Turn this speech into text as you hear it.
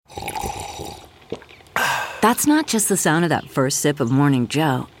That's not just the sound of that first sip of Morning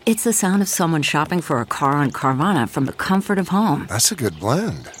Joe. It's the sound of someone shopping for a car on Carvana from the comfort of home. That's a good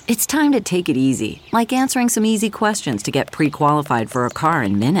blend. It's time to take it easy, like answering some easy questions to get pre-qualified for a car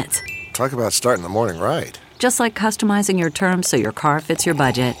in minutes. Talk about starting the morning right. Just like customizing your terms so your car fits your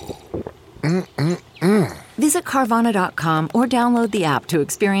budget. Visit Carvana.com or download the app to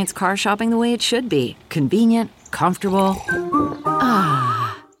experience car shopping the way it should be. Convenient, comfortable.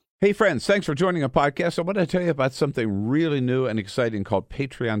 Hey, friends, thanks for joining our podcast. I want to tell you about something really new and exciting called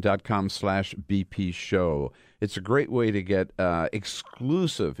patreon.com/BP Show. It's a great way to get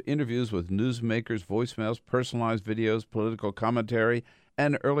exclusive interviews with newsmakers, voicemails, personalized videos, political commentary,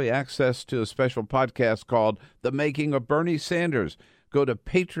 and early access to a special podcast called The Making of Bernie Sanders. Go to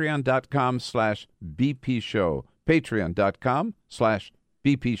patreon.com/BP Show.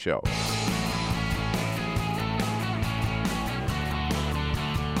 Patreon.com/BP Show.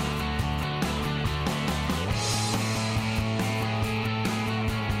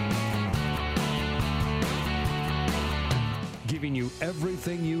 Giving you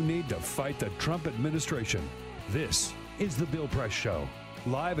everything you need to fight the Trump administration. This is The Bill Press Show.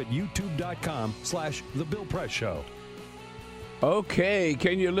 Live at youtube.com/The Bill Press Show. Okay,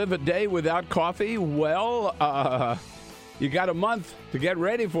 can you live a day without coffee? Well, you got a month to get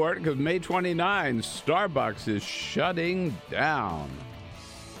ready for it because May 29, Starbucks is shutting down.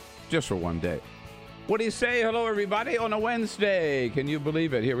 Just for one day. What do you say? Hello, everybody, on a Wednesday. Can you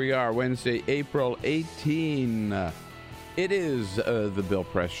believe it? Here we are, Wednesday, April 18. It is the Bill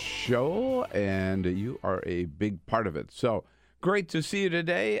Press Show, and you are a big part of it. So great to see you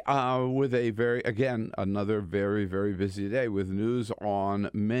today with another very, very busy day with news on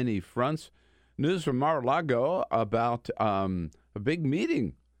many fronts. News from Mar-a-Lago about a big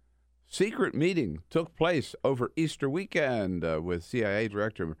meeting, secret meeting, took place over Easter weekend with CIA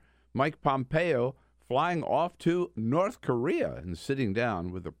Director Mike Pompeo flying off to North Korea and sitting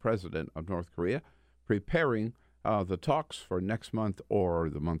down with the president of North Korea, preparing the talks for next month or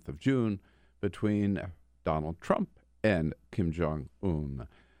the month of June between Donald Trump and Kim Jong-un.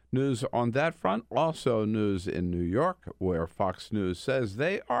 News on that front. Also news in New York, where Fox News says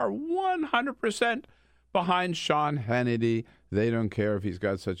they are 100% behind Sean Hannity. They don't care if he's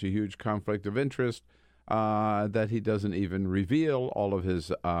got such a huge conflict of interest that he doesn't even reveal all of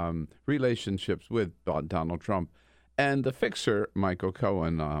his relationships with Donald Trump. And the fixer, Michael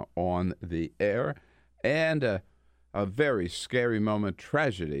Cohen, on the air. And a very scary moment,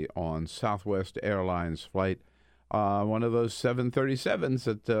 tragedy on Southwest Airlines flight. One of those 737s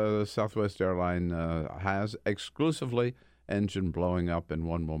that Southwest Airline has exclusively, engine blowing up and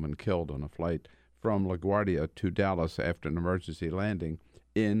one woman killed on a flight from LaGuardia to Dallas after an emergency landing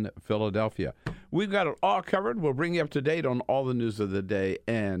in Philadelphia. We've got it all covered. We'll bring you up to date on all the news of the day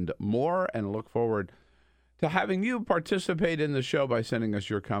and more, and look forward to having you participate in the show by sending us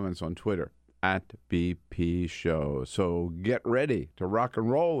your comments on Twitter at BP Show. So get ready to rock and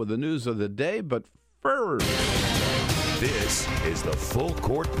roll with the news of the day, but first, this is the Full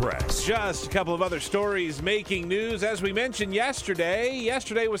Court Press. Just a couple of other stories making news. As we mentioned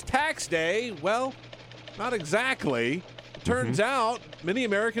yesterday was tax day. Well, not exactly. Turns out many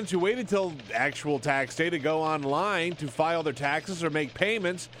Americans who waited till actual tax day to go online to file their taxes or make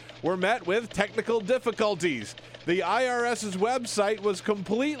payments were met with technical difficulties. The IRS's website was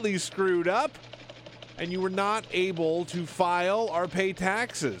completely screwed up, and you were not able to file or pay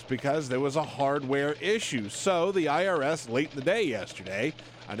taxes because there was a hardware issue. So the IRS, late in the day yesterday,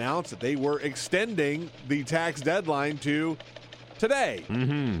 announced that they were extending the tax deadline to today.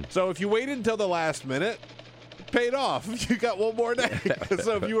 So if you waited until the last minute, paid off. You got one more day.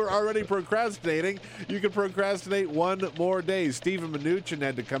 So if you were already procrastinating, you can procrastinate one more day. Stephen Mnuchin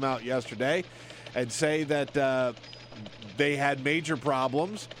had to come out yesterday and say that they had major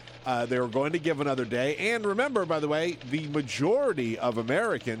problems. They were going to give another day. And remember, by the way, the majority of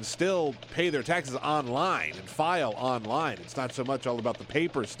Americans still pay their taxes online and file online. It's not so much all about the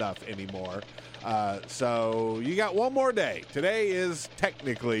paper stuff anymore. So you got one more day. Today is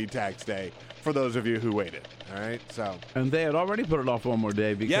technically tax day for those of you who waited. All right, so and they had already put it off one more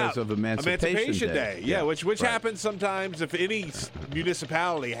day because of Emancipation Day. Yeah, which happens sometimes. If any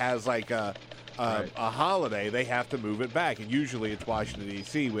municipality has like a holiday, they have to move it back, and usually it's Washington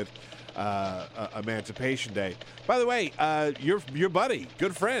D.C. with Emancipation Day. By the way, your buddy,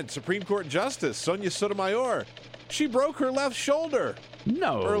 good friend, Supreme Court Justice Sonia Sotomayor, she broke her left shoulder.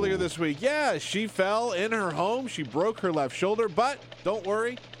 No. Earlier this week, yeah, she fell in her home. She broke her left shoulder, but don't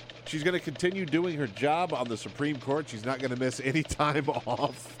worry. She's going to continue doing her job on the Supreme Court. She's not going to miss any time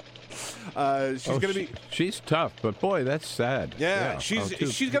off. She's going to be. She's tough, but boy, that's sad. Yeah, she's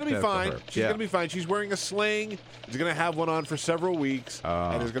going to be fine. She's going to be fine. She's wearing a sling. She's going to have one on for several weeks,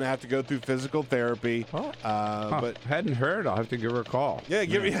 and is going to have to go through physical therapy. But hadn't heard. I'll have to give her a call. Yeah,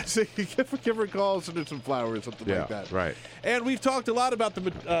 give her a call, send her some flowers, something like that. Right. And we've talked a lot about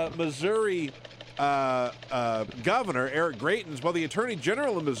the Missouri Governor Eric Greitens. Well, the Attorney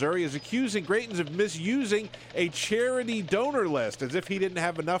General of Missouri is accusing Greitens of misusing a charity donor list, as if he didn't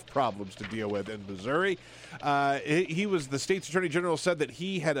have enough problems to deal with in Missouri. The state's Attorney General said that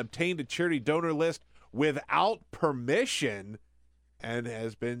he had obtained a charity donor list without permission and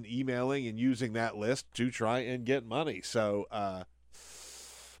has been emailing and using that list to try and get money. So,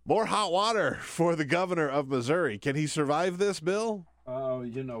 more hot water for the governor of Missouri. Can he survive this, Bill? Oh,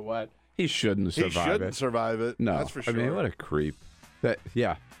 you know what? He shouldn't survive it. He shouldn't survive it. No, that's for sure. I mean, what a creep. They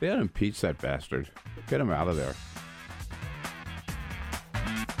ought to impeach that bastard. Get him out of there.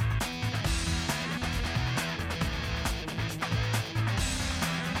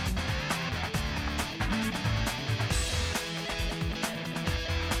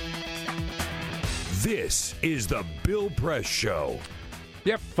 This is the Bill Press Show.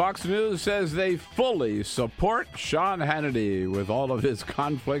 Yep, Fox News says they fully support Sean Hannity with all of his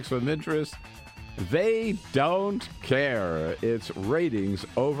conflicts of interest. They don't care. It's ratings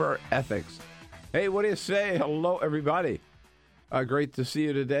over ethics. Hey, what do you say? Hello, everybody. Great to see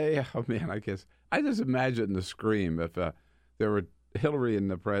you today. Oh man, I just imagine the scream if there were Hillary in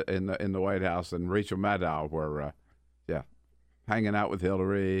the White House and Rachel Maddow were hanging out with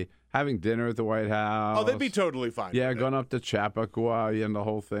Hillary, having dinner at the White House. Oh, they'd be totally fine. Yeah, going up to Chappaqua and the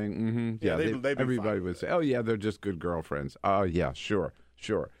whole thing. Mm-hmm. Yeah, they'd be everybody fine would say, "Oh yeah, they're just good girlfriends." Oh yeah, sure.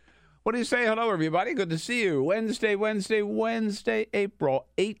 What do you say? Hello, everybody. Good to see you. Wednesday, April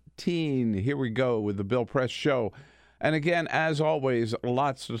 18. Here we go with the Bill Press Show. And again, as always,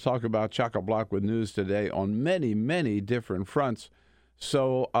 lots to talk about. Chock-a-block with news today on many, many different fronts.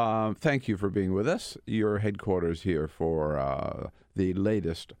 So thank you for being with us. Your headquarters here for the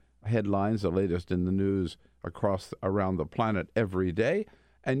latest headlines, the latest in the news around the planet every day,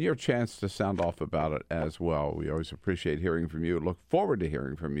 and your chance to sound off about it as well. We always appreciate hearing from you. Look forward to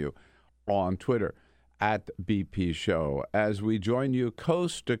hearing from you on Twitter at BP Show as we join you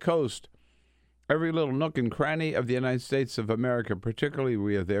coast to coast, every little nook and cranny of the United States of America. Particularly,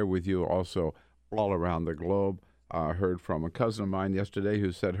 we are there with you also all around the globe. Heard from a cousin of mine yesterday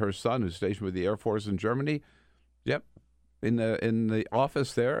who said her son, who's stationed with the Air Force in Germany, in the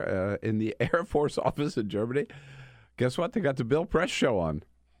office there, in the Air Force office in Germany, guess what? They got the Bill Press Show on.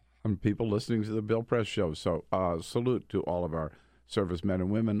 And people listening to the Bill Press Show. So salute to all of our servicemen and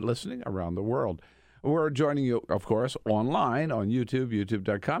women listening around the world. We're joining you, of course, online on YouTube,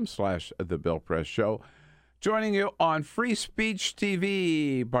 youtube.com/The Bill Press Show. Joining you on Free Speech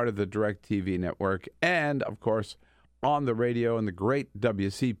TV, part of the Direct TV network, and, of course, on the radio in the great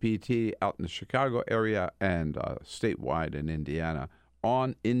WCPT out in the Chicago area and statewide in Indiana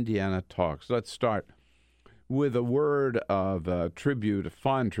on Indiana Talks. Let's start with a word of tribute, a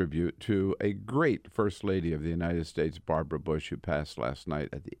fond tribute to a great First Lady of the United States, Barbara Bush, who passed last night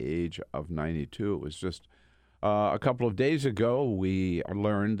at the age of 92. It was just a couple of days ago we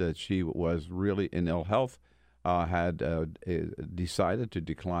learned that she was really in ill health, had decided to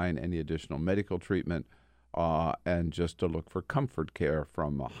decline any additional medical treatment and just to look for comfort care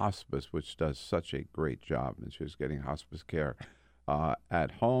from a hospice, which does such a great job. And she was getting hospice care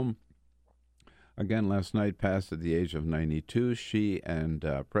at home. Again, last night passed at the age of 92. She and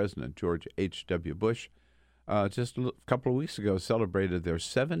President George H.W. Bush just a couple of weeks ago celebrated their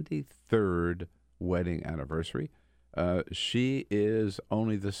 73rd wedding anniversary. She is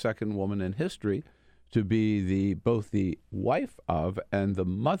only the second woman in history to be both the wife of and the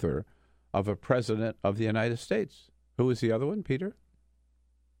mother of a president of the United States. Who was the other one, Peter?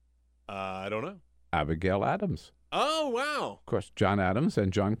 I don't know. Abigail Adams. Oh, wow. Of course, John Adams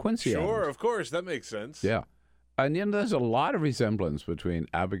and John Quincy Adams. Sure, of course. That makes sense. Yeah. And, there's a lot of resemblance between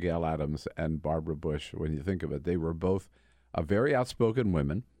Abigail Adams and Barbara Bush when you think of it. They were both very outspoken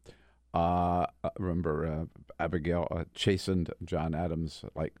women. Remember, Abigail chastened John Adams,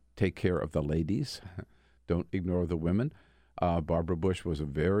 like, take care of the ladies. Don't ignore the women. Barbara Bush was a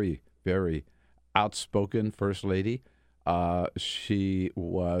very, very outspoken First Lady. She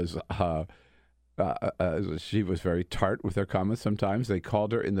was very tart with her comments sometimes. They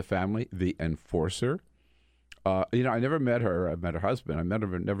called her in the family the enforcer. I never met her. I met her husband. I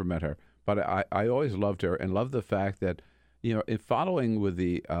never met her. But I always loved her and loved the fact that, in following with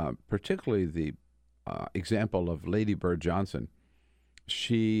particularly the example of Lady Bird Johnson,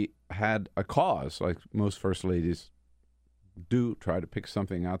 she had a cause, like most First Ladies do try to pick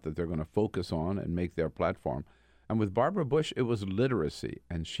something out that they're going to focus on and make their platform. And with Barbara Bush, it was literacy,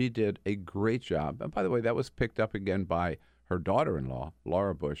 and she did a great job. And by the way, that was picked up again by her daughter-in-law,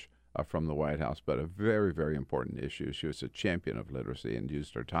 Laura Bush, from the White House, but a very, very important issue. She was a champion of literacy and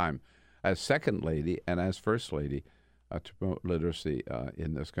used her time as second lady and as first lady to promote literacy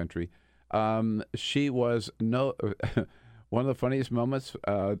in this country. She was one of the funniest moments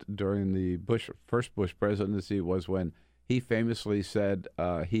during the first Bush presidency was when he famously said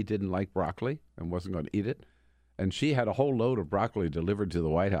he didn't like broccoli and wasn't going to eat it. And she had a whole load of broccoli delivered to the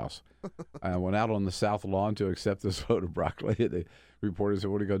White House. I went out on the South Lawn to accept this load of broccoli. The reporter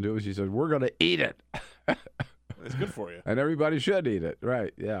said, "What are you going to do?" And she said, "We're going to eat it." It's good for you. And everybody should eat it.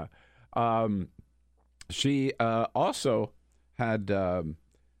 Right, yeah. She also had...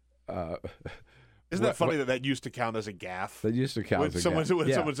 Isn't that funny that used to count as a gaffe? That used to count as a gaffe.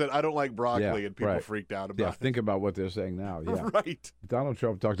 When someone said, "I don't like broccoli," and people right. freaked out about it. it. Think about what they're saying now. Yeah. Right. Donald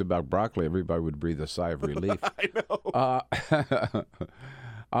Trump talked about broccoli. Everybody would breathe a sigh of relief. I know.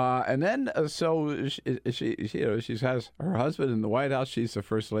 And then, so she has her husband in the White House. She's the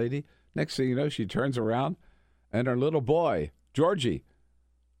first lady. Next thing you know, she turns around, and her little boy, Georgie,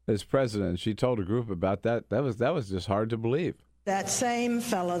 is president. She told a group about that. That was just hard to believe. That same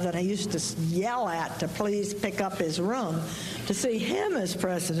fellow that I used to yell at to please pick up his room, to see him as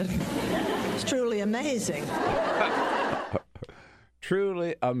president is truly amazing.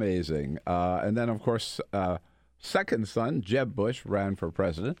 Truly amazing. And then, of course, second son, Jeb Bush, ran for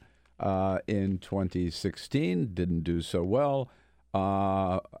president in 2016, didn't do so well.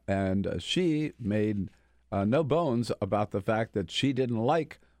 And she made no bones about the fact that she didn't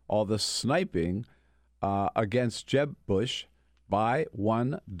like all the sniping against Jeb Bush by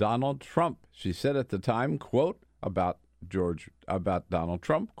one Donald Trump. She said at the time, quote, about Donald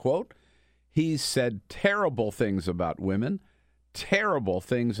Trump, quote, "He said terrible things about women, terrible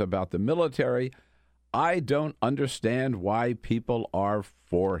things about the military. I don't understand why people are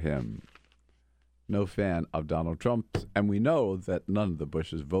for him." No fan of Donald Trump, and we know that none of the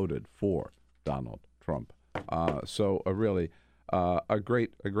Bushes voted for Donald Trump. So a really a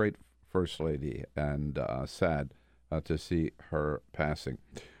great first lady, and sad to see her passing.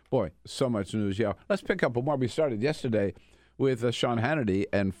 Boy, so much news. Yeah, let's pick up on where we started yesterday with Sean Hannity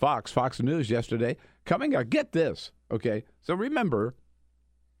and Fox News yesterday. Coming up, get this, okay? So remember,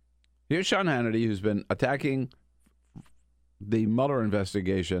 here's Sean Hannity, who's been attacking the Mueller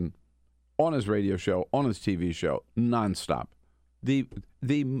investigation on his radio show, on his TV show, nonstop. And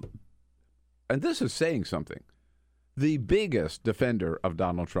this is saying something. The biggest defender of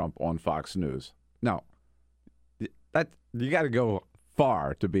Donald Trump on Fox News. Now, that you got to go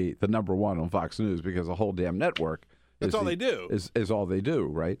far to be the number one on Fox News, because the whole damn network That's all they do. Is all they do,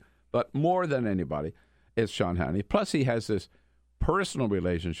 right? But more than anybody, it's Sean Hannity. Plus, he has this personal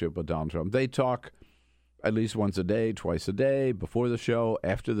relationship with Donald Trump. They talk at least once a day, twice a day, before the show,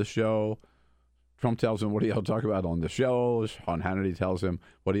 after the show. Trump tells him what he'll talk about on the show. Sean Hannity tells him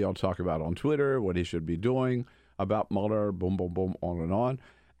what he'll talk about on Twitter, what he should be doing about Mueller, boom, boom, boom, on and on.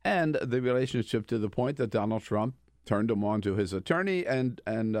 And the relationship to the point that Donald Trump turned him on to his attorney and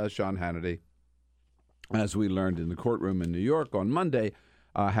Sean Hannity. As we learned in the courtroom in New York on Monday,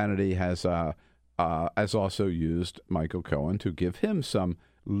 Hannity has also used Michael Cohen to give him some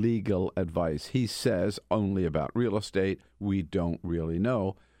legal advice. He says only about real estate. We don't really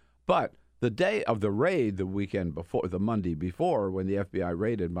know. But the day of the raid, the weekend before, the Monday before, when the FBI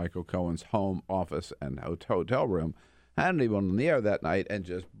raided Michael Cohen's home, office, and hotel room, Hannity went on the air that night and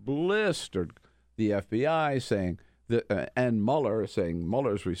just blistered the FBI, saying and Mueller, saying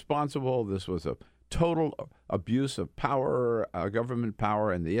Mueller's responsible. This was a total abuse of power, government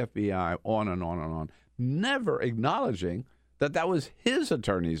power, and the FBI, on and on and on, never acknowledging that that was his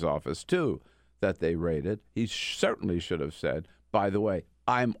attorney's office, too, that they raided. He certainly should have said, by the way,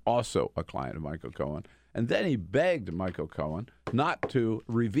 I'm also a client of Michael Cohen. And then he begged Michael Cohen not to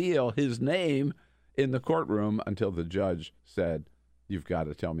reveal his name in the courtroom until the judge said, you've got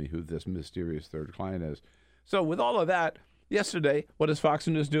to tell me who this mysterious third client is. So with all of that, yesterday, what does Fox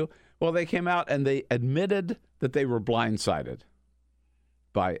News do? Well, they came out and they admitted that they were blindsided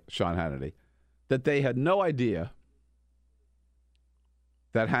by Sean Hannity, that they had no idea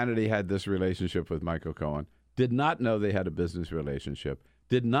that Hannity had this relationship with Michael Cohen, did not know they had a business relationship,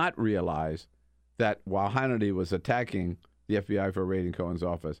 did not realize that while Hannity was attacking the FBI for raiding Cohen's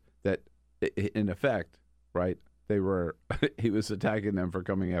office, that in effect, right, he was attacking them for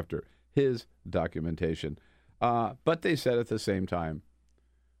coming after his documentation. But they said at the same time,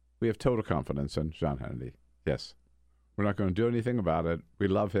 we have total confidence in Sean Hannity. Yes, we're not going to do anything about it. We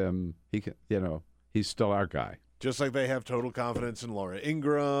love him. He can, he's still our guy. Just like they have total confidence in Laura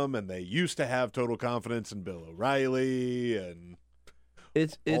Ingraham, and they used to have total confidence in Bill O'Reilly, and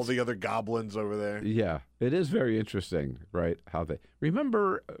it's all the other goblins over there. Yeah, it is very interesting, right? How they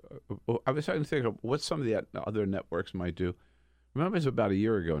remember. I was trying to think of what some of the other networks might do. Remember, it was about a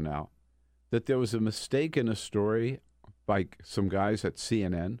year ago now that there was a mistake in a story by some guys at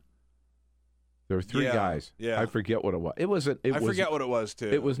CNN. There were three guys. Yeah, I forget what it was. It wasn't. I forget what it was too.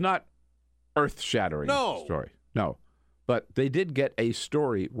 It was not earth-shattering. Story. No, but they did get a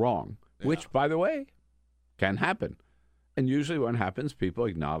story wrong, which, by the way, can happen. And usually when it happens, people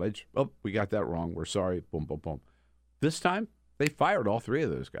acknowledge, oh, we got that wrong. We're sorry. Boom, boom, boom. This time, they fired all three of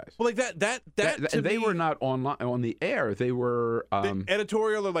those guys. Well, like that to they me, were not on the air. They were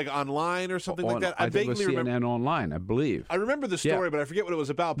editorial or like online or something like that. I think it was CNN Online, I believe. I remember the story, but I forget what it was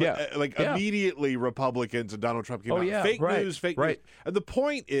about. But immediately, Republicans and Donald Trump came out. Yeah, fake news. And the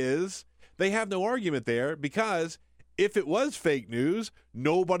point is, they have no argument there because if it was fake news,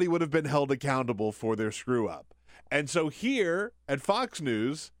 nobody would have been held accountable for their screw up. And so here at Fox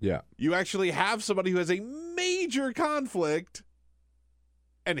News, you actually have somebody who has a major conflict,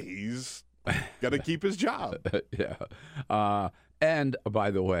 and he's got to keep his job. And by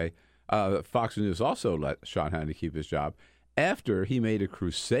the way, Fox News also let Sean Hannity keep his job after he made a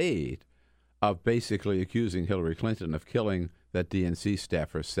crusade of basically accusing Hillary Clinton of killing that DNC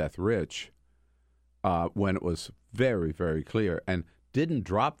staffer, Seth Rich, when it was very, very clear, and didn't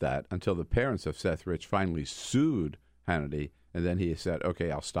drop that until the parents of Seth Rich finally sued Hannity, and then he said, okay,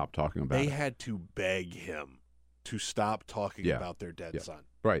 I'll stop talking about it. They had to beg him to stop talking about their dead son.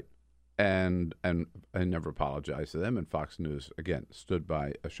 Right. And never apologized to them, and Fox News, again, stood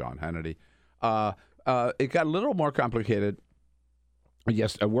by Sean Hannity. It got a little more complicated,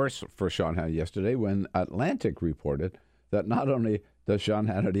 worse for Sean Hannity yesterday when Atlantic reported that not only does Sean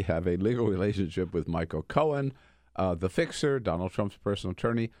Hannity have a legal relationship with Michael Cohen, the fixer, Donald Trump's personal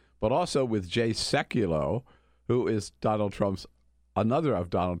attorney, but also with Jay Sekulow, who is another of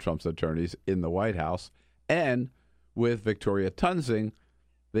Donald Trump's attorneys in the White House, and with Victoria Tunzing,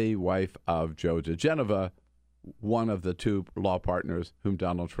 the wife of Joe DeGenova, one of the two law partners whom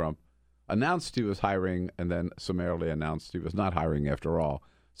Donald Trump announced he was hiring and then summarily announced he was not hiring after all.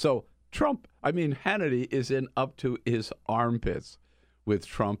 So Hannity is in up to his armpits with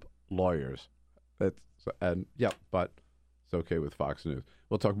Trump lawyers. But it's okay with Fox News.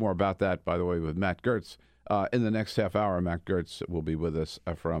 We'll talk more about that, by the way, with Matt Gertz. In the next half hour, Matt Gertz will be with us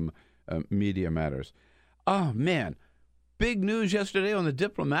from Media Matters. Oh, man. Big news yesterday on the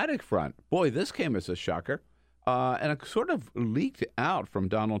diplomatic front. Boy, this came as a shocker. And it sort of leaked out from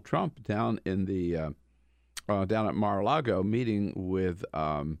Donald Trump down in the down at Mar-a-Lago meeting with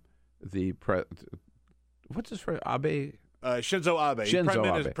what's his name? Abe? Shinzo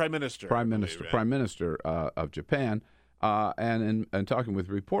Abe, Prime Minister of Japan, and in talking with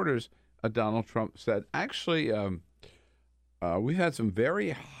reporters, Donald Trump said, actually, we've had some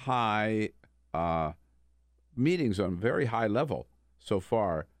very high meetings on very high level so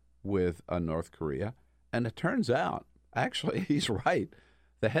far with North Korea, and it turns out, actually, he's right.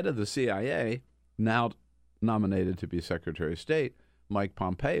 The head of the CIA, now nominated to be Secretary of State, Mike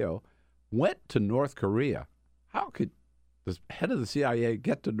Pompeo, went to North Korea. How could the head of the CIA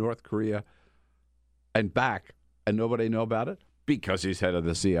get to North Korea and back and nobody know about it? Because he's head of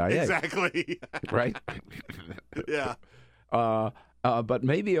the CIA. Exactly. Right? Yeah. But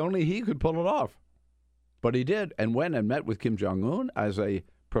maybe only he could pull it off. But he did, and went and met with Kim Jong-un as a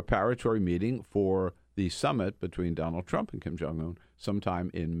preparatory meeting for the summit between Donald Trump and Kim Jong-un sometime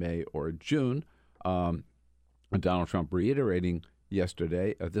in May or June. Donald Trump reiterating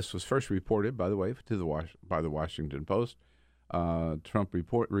yesterday, this was first reported, by the way, by the Washington Post. Trump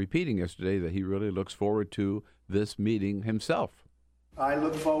repeating yesterday that he really looks forward to this meeting himself. I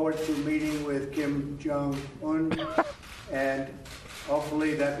look forward to meeting with Kim Jong-un, and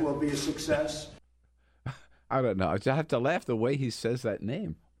hopefully that will be a success. I don't know. I just have to laugh the way he says that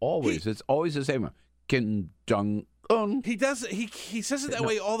name. Always. It's always the same one. Kim Jong-un. He does. He says it that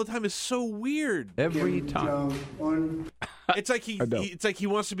way all the time. It's so weird. Every Kim time. Jong-un. It's like he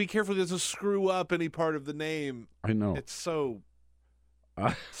wants to be careful. He doesn't screw up any part of the name. I know. It's so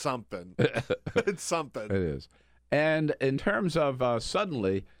something. It's something. It is. And in terms of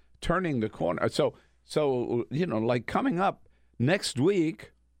suddenly turning the corner, so like coming up next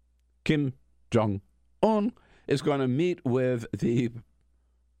week, Kim Jong-un is going to meet with the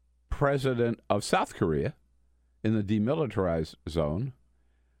president of South Korea in the demilitarized zone.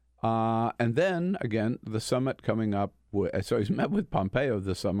 And then, again, the summit coming up. So he's met with Pompeo,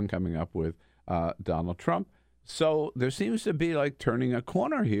 the summit coming up with Donald Trump. So there seems to be like turning a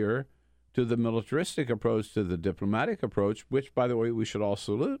corner here to the militaristic approach to the diplomatic approach, which, by the way, we should all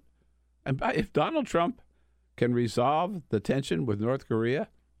salute. And if Donald Trump can resolve the tension with North Korea,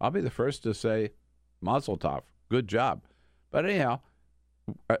 I'll be the first to say, Mazel tov, good job. But anyhow,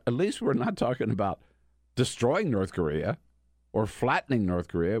 at least we're not talking about destroying North Korea or flattening North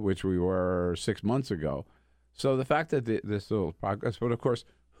Korea, which we were 6 months ago. So the fact that this little progress, but of course,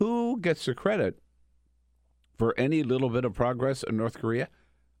 who gets the credit for any little bit of progress in North Korea?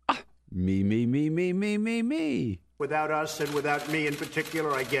 Me. Without us and without me in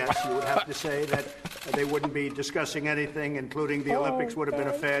particular, I guess, you would have to say that they wouldn't be discussing anything, including the Olympics would have been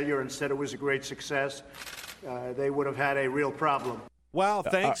a failure. Instead, it was a great success. They would have had a real problem. Well,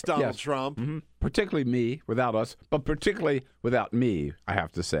 thanks, Donald yes. Trump. Mm-hmm. Particularly me, without us, but particularly without me, I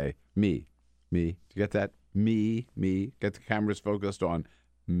have to say. Me. Do you get that? Me. Get the cameras focused on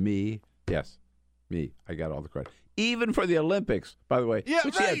me. Yes, me. I got all the credit. Even for the Olympics, by the way. Yeah,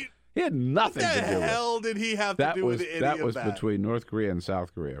 which right. He had nothing to do with. What the hell did he have to do with any of that? That was between North Korea and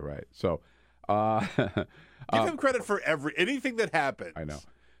South Korea, right? So, give him credit for anything that happened. I know.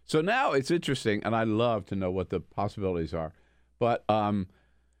 So now it's interesting, and I love to know what the possibilities are. But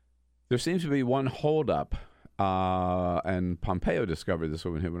there seems to be one holdup, and Pompeo discovered this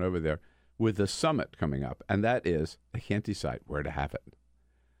when he went over there, with the summit coming up, and that is they can't decide where to have it.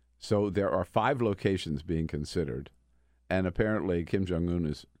 So there are 5 locations being considered, and apparently Kim Jong-un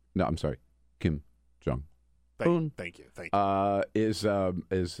is Kim Jong-un. Thank you.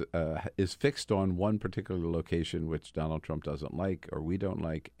 Is fixed on one particular location which Donald Trump doesn't like or we don't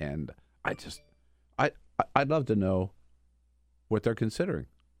like, and I'd love to know what they're considering.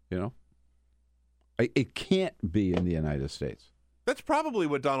 You know, it can't be in the United States. That's probably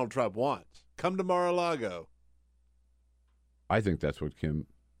what Donald Trump wants. Come to Mar-a-Lago. I think that's what Kim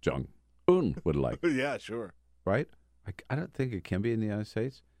Jong-un would like. Yeah, sure. Right? I don't think it can be in the United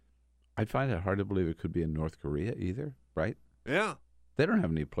States. I find it hard to believe it could be in North Korea either, right? Yeah. They don't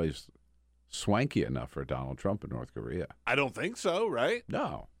have any place swanky enough for Donald Trump in North Korea. I don't think so, right?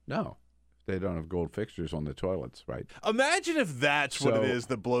 No. They don't have gold fixtures on the toilets, right? Imagine if that's what it is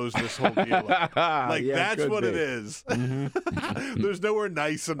that blows this whole deal up. That's what it is. Mm-hmm. There's nowhere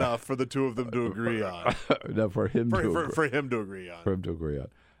nice enough for the two of them to agree on. No, for him to agree on. For him to agree on.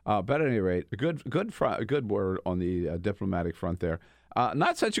 But at any rate, a good word on the diplomatic front there.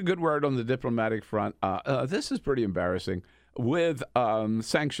 Not such a good word on the diplomatic front. This is pretty embarrassing with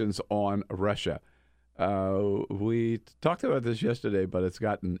sanctions on Russia. We talked about this yesterday, but it's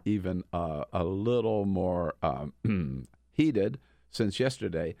gotten even a little more heated since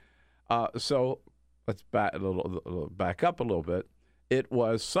yesterday. So let's back up a little bit. It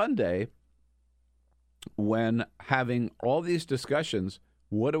was Sunday when having all these discussions,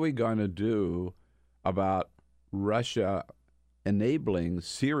 what are we going to do about Russia enabling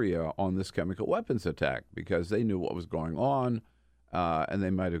Syria on this chemical weapons attack? Because they knew what was going on. And they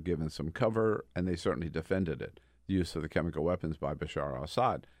might have given some cover, and they certainly defended it, the use of the chemical weapons by Bashar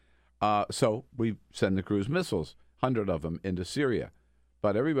al-Assad. So we send the cruise missiles, 100 of them, into Syria.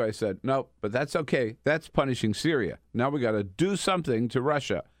 But everybody said, no, but that's okay. That's punishing Syria. Now we got to do something to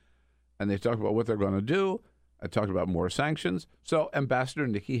Russia. And they talked about what they're going to do. I talked about more sanctions. So Ambassador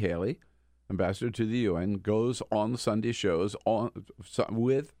Nikki Haley, ambassador to the UN, goes on the Sunday shows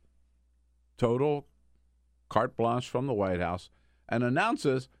with total carte blanche from the White House and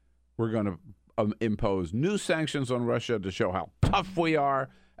announces we're going to impose new sanctions on Russia to show how tough we are,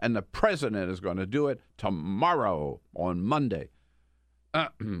 and the president is going to do it tomorrow on Monday.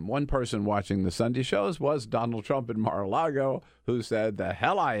 One person watching the Sunday shows was Donald Trump in Mar-a-Lago, who said, the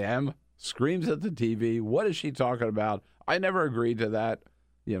hell I am, screams at the TV. What is she talking about? I never agreed to that.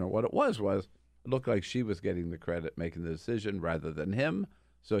 You know, what it was it looked like she was getting the credit, making the decision rather than him.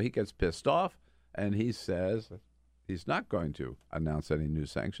 So he gets pissed off, and he says he's not going to announce any new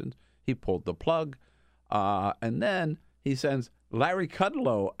sanctions. He pulled the plug, and then he sends Larry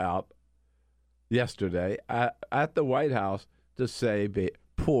Kudlow out yesterday at the White House to say,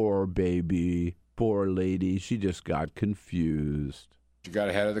 poor baby, poor lady, she just got confused. She got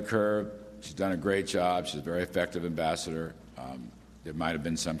ahead of the curve. She's done a great job. She's a very effective ambassador. There might have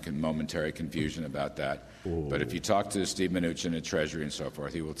been some momentary confusion about that. Ooh. But if you talk to Steve Mnuchin at Treasury and so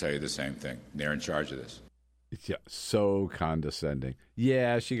forth, he will tell you the same thing. They're in charge of this. Yeah, so condescending.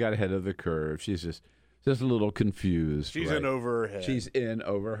 Yeah, she got ahead of the curve. She's just a little confused. She's right? in over her head. She's in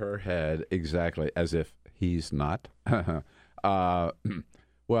over her head, exactly, as if he's not. Well,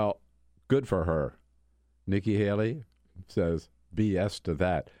 good for her. Nikki Haley says BS to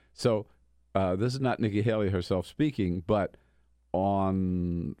that. So this is not Nikki Haley herself speaking, but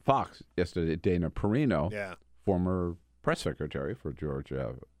on Fox yesterday, Dana Perino, former press secretary for George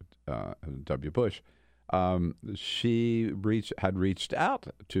W. Bush. She had reached out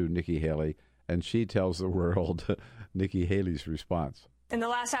to Nikki Haley, and she tells the world Nikki Haley's response. In the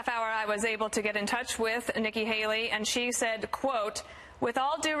last half hour, I was able to get in touch with Nikki Haley, and she said, quote, "With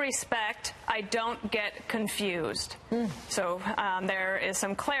all due respect, I don't get confused." So there is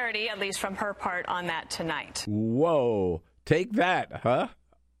some clarity, at least from her part, on that tonight. Whoa. Take that, huh?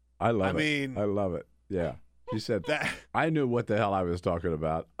 I love it. I love it. Yeah. She said, I knew what the hell I was talking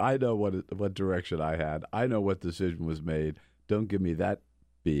about. I know what direction I had. I know what decision was made. Don't give me that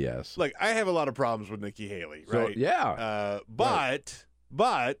BS. Like, I have a lot of problems with Nikki Haley, right? So, yeah.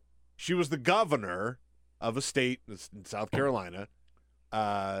 But she was the governor of a state in South Carolina.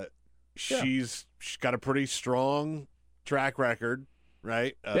 She's got a pretty strong track record,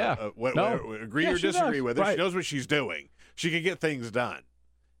 right? Agree or disagree with her. Right. She knows what she's doing. She can get things done,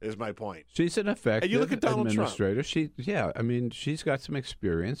 is my point. She's an effective and you look at Donald administrator. Trump. She's got some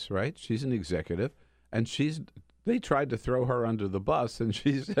experience, right? She's an executive, and they tried to throw her under the bus, and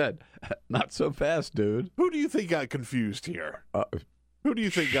she said, "Not so fast, dude." Who do you think got confused here? Who do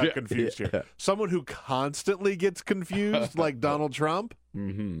you think got confused here? Someone who constantly gets confused, like Donald Trump?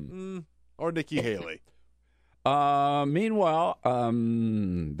 Mm-hmm. Or Nikki Haley? Meanwhile,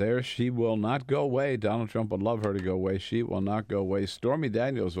 there she will not go away. Donald Trump would love her to go away. She will not go away. Stormy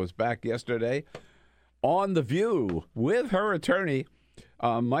Daniels was back yesterday on The View with her attorney,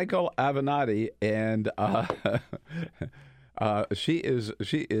 Michael Avenatti, and she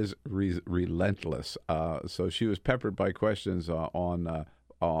is relentless. So she was peppered by questions on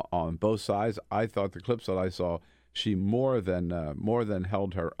both sides. I thought the clips that I saw, she more than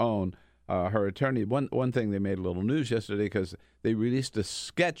held her own. Her attorney. One thing, they made a little news yesterday because they released a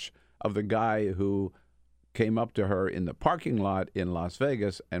sketch of the guy who came up to her in the parking lot in Las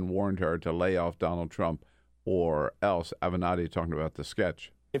Vegas and warned her to lay off Donald Trump or else. Avenatti talking about the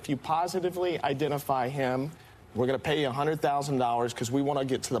sketch. If you positively identify him, we're going to pay you $100,000 because we want to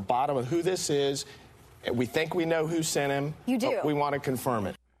get to the bottom of who this is. We think we know who sent him. You do. But we want to confirm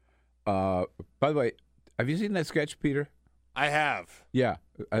it. By the way, have you seen that sketch, Peter? I have. Yeah.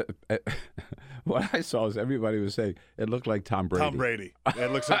 What I saw is everybody was saying it looked like Tom Brady. Tom Brady.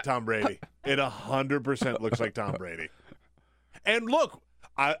 It looks like Tom Brady. It 100% looks like Tom Brady. And look,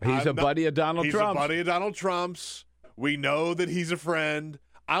 he's a buddy of Donald Trump's. He's a buddy of Donald Trump's. We know that he's a friend.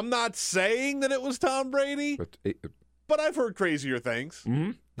 I'm not saying that it was Tom Brady, but I've heard crazier things.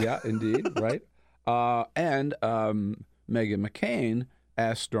 Mm-hmm. Yeah, indeed, right? And Meghan McCain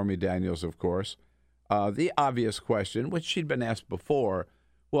asked Stormy Daniels, of course, the obvious question, which she'd been asked before.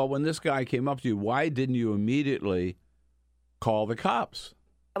 Well, when this guy came up to you, why didn't you immediately call the cops?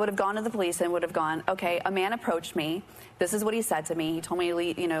 I would have gone to the police and would have gone, okay, a man approached me. This is what he said to me. He told me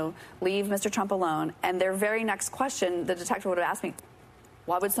to leave Mr. Trump alone. And their very next question, the detective would have asked me,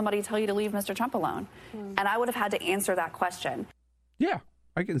 why would somebody tell you to leave Mr. Trump alone? And I would have had to answer that question. Yeah,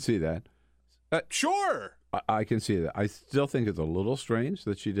 I can see that. Sure. I can see that. I still think it's a little strange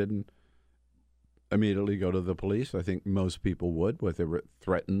that she didn't immediately go to the police. I think most people would, if they were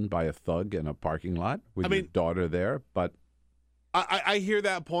threatened by a thug in a parking lot with your daughter there. But I hear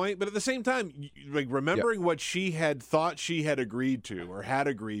that point, but at the same time, like remembering what she had thought she had agreed to or had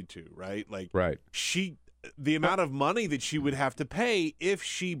agreed to, right? Like, right. The amount of money that she would have to pay if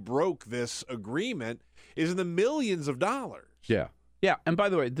she broke this agreement is in the millions of dollars. Yeah. Yeah, and by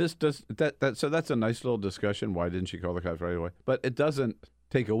the way, this does that. So that's a nice little discussion. Why didn't she call the cops right away? But it doesn't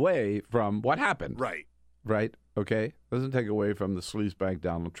take away from what happened. Right. Right. Okay. Doesn't take away from the sleazebag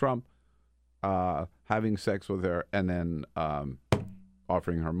Donald Trump having sex with her and then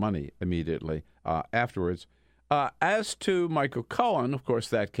offering her money immediately afterwards. As to Michael Cohen, of course,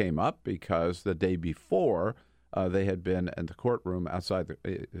 that came up because the day before they had been in the courtroom outside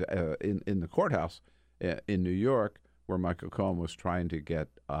in the courthouse in New York, where Michael Cohen was trying to get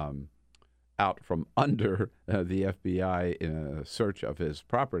out from under the FBI in a search of his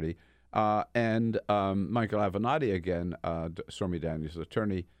property. And Michael Avenatti, again, Stormy Daniels'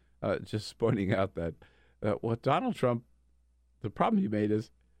 attorney, just pointing out that what Donald Trump, the problem he made is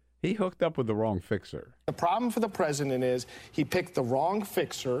he hooked up with the wrong fixer. The problem for the president is he picked the wrong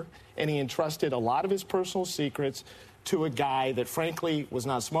fixer, and he entrusted a lot of his personal secrets to a guy that, frankly, was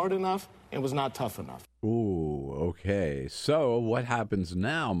not smart enough and was not tough enough. Ooh, okay. So what happens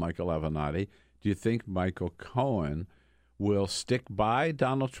now, Michael Avenatti? Do you think Michael Cohen will stick by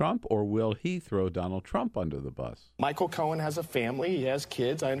Donald Trump, or will he throw Donald Trump under the bus? Michael Cohen has a family. He has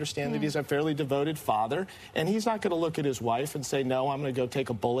kids. I understand that he's a fairly devoted father, and he's not going to look at his wife and say, no, I'm going to go take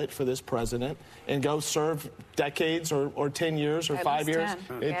a bullet for this president and go serve decades or 10 years or 5 years,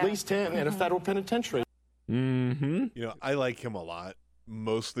 at least 10 in a federal penitentiary. Mm-hmm. I like him a lot.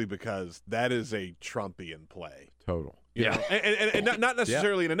 mostly because that is a Trumpian play. Total. You know? And not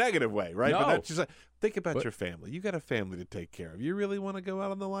necessarily in a negative way, right? No. But that's just like, think about your family. You got a family to take care of. You really want to go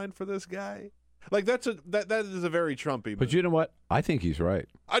out on the line for this guy? Like that is a very Trumpy. But you know what? I think he's right.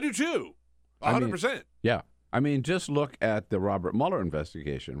 I do too. 100%. Yeah. I mean, just look at the Robert Mueller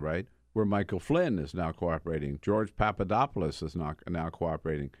investigation, right? Where Michael Flynn is now cooperating. George Papadopoulos is now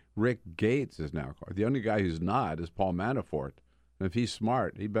cooperating. Rick Gates is now cooperating. The only guy who's not is Paul Manafort. And if he's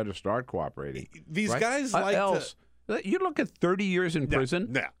smart, he better start cooperating. These right? guys You look at 30 years in prison.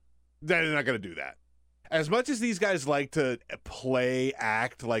 No, they're not going to do that. As much as these guys like to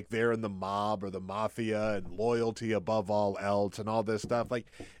act like they're in the mob or the mafia and loyalty above all else and all this stuff, like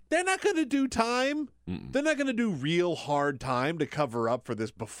they're not going to do time. Mm-mm. They're not going to do real hard time to cover up for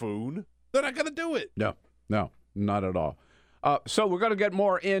this buffoon. They're not going to do it. No, not at all. So we're going to get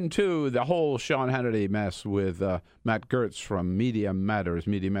more into the whole Sean Hannity mess with Matt Gertz from Media Matters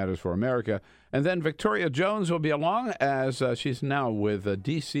for America. And then Victoria Jones will be along as she's now with a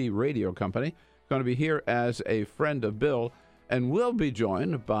D.C. radio company. Going to be here as a friend of Bill, and will be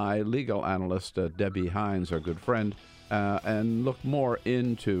joined by legal analyst Debbie Hines, our good friend, and look more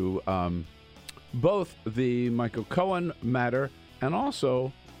into both the Michael Cohen matter and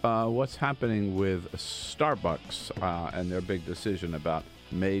also what's happening with Starbucks and their big decision about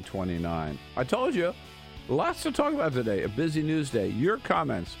May 29. I told you, lots to talk about today. A busy news day. Your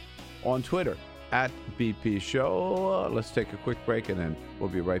comments on Twitter at BP Show. Let's take a quick break, and then we'll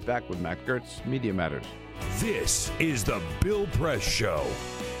be right back with Matt Gertz, Media Matters. This is the Bill Press Show.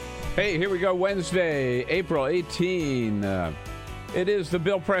 Hey, here we go. Wednesday, April 18. It is the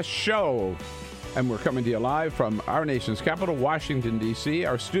Bill Press Show, and we're coming to you live from our nation's capital, Washington, D.C.,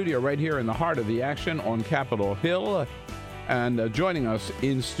 our studio right here in the heart of the action on Capitol Hill. And joining us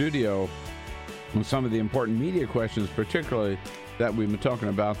in studio on some of the important media questions, particularly that we've been talking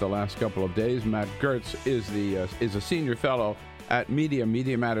about the last couple of days. Matt Gertz is a senior fellow at Media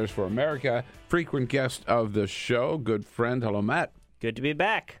Matters for America, frequent guest of the show, good friend. Hello, Matt. Good to be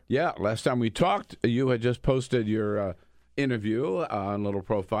back. Yeah, last time we talked, you had just posted your interview, a little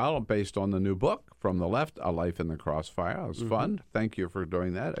profile based on the new book, From the Left, A Life in the Crossfire. It was fun. Thank you for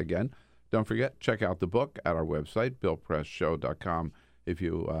doing that. Again, don't forget, check out the book at our website, BillPressShow.com, if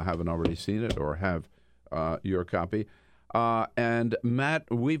you haven't already seen it or have your copy. And Matt,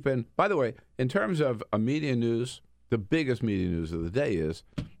 we've been, by the way, in terms of media news, the biggest media news of the day is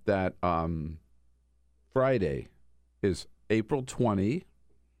that Friday is April 20,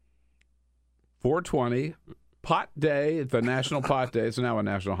 420, Pot Day, the National Pot Day. It's now a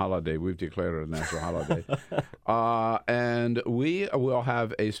national holiday. We've declared it a national holiday. And we will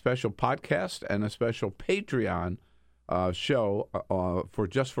have a special podcast and a special Patreon show for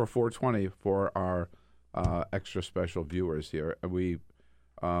 420 for our extra special viewers here. We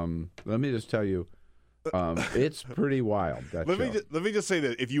let me just tell you, it's pretty wild. Let me just say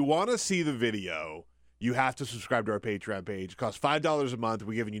that if you want to see the video, you have to subscribe to our Patreon page. It costs $5 a month.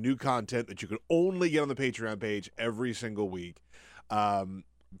 We're giving you new content that you can only get on the Patreon page every single week.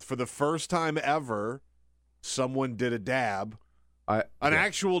 For the first time ever, someone did a dab. An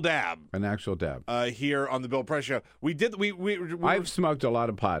actual dab here on the Bill Press Show. I've smoked a lot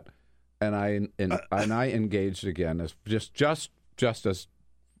of pot, and I engaged again as just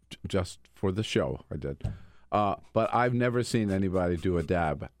for the show. I did, but I've never seen anybody do a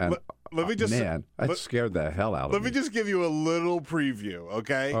dab. And that scared the hell out of me. Let me just give you a little preview,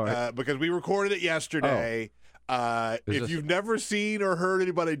 okay? Right. Because we recorded it yesterday. If you've never seen or heard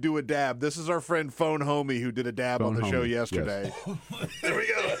anybody do a dab, this is our friend Phone Homie who did a dab on the show yesterday. Yes. There we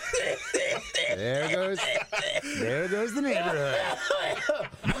go. There goes the neighborhood.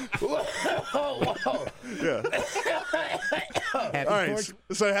 Yeah. All right.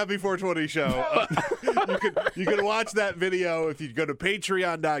 So happy 420 show. You can watch that video if you go to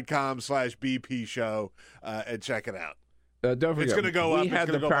patreon.com/BP show and check it out. Don't forget, it's going to go up. We had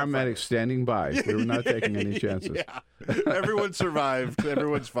the paramedics standing by. We were not taking any chances. Yeah. Everyone survived.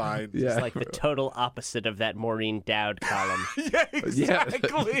 Everyone's fine. Yeah. It's like the total opposite of that Maureen Dowd column. Yeah,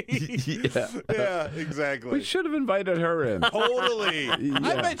 exactly. Yeah, exactly. We should have invited her in. Totally. Yeah.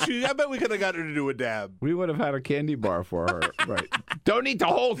 I bet we could have got her to do a dab. We would have had a candy bar for her. Right. Don't eat the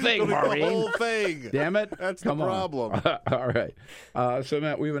whole thing, Maureen. The whole thing. Damn it. That's Come the problem. All right. So,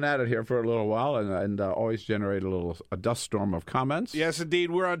 Matt, we've been at it here for a little while and always generate a dust storm of comments. Yes,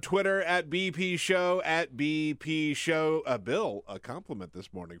 indeed. We're on Twitter at BP Show, at BP Show. Bill, a compliment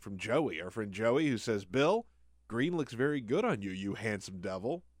this morning from Joey, our friend Joey, who says, Bill, green looks very good on you, you handsome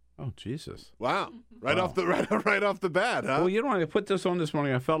devil. Oh, Jesus. Wow. Right off the bat, huh? Well, you know, when I put this on this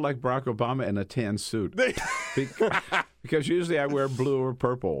morning, I felt like Barack Obama in a tan suit. Because usually I wear blue or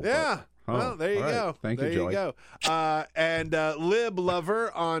purple. Yeah. But, well, there you go. Thank there you, Joey. There you go. And Lib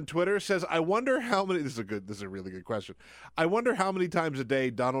Lover on Twitter says, I wonder how many, this is a really good question. I wonder how many times a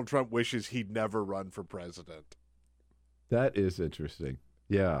day Donald Trump wishes he'd never run for president. That is interesting.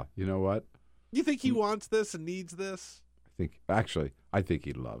 Yeah. You know what? You think he wants this and needs this? I think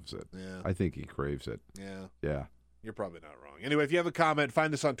he loves it. Yeah. I think he craves it. Yeah. Yeah. You're probably not wrong. Anyway, if you have a comment,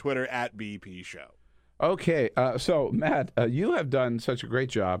 find us on Twitter at BP Show. Okay. So, Matt, you have done such a great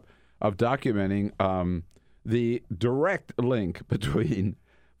job of documenting the direct link between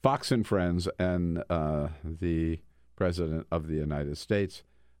Fox and Friends and the President of the United States.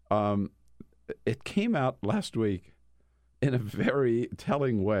 It came out last week in a very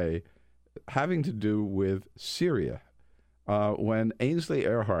telling way, having to do with Syria. When Ainsley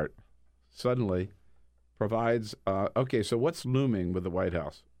Earhart suddenly provides, so what's looming with the White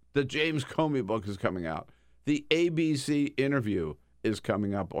House? The James Comey book is coming out. The ABC interview is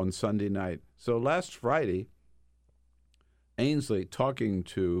coming up on Sunday night. So last Friday, Ainsley, talking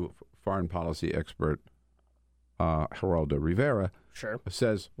to foreign policy expert Geraldo Rivera,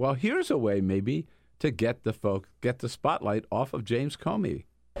 says, well, here's a way maybe to get the spotlight off of James Comey.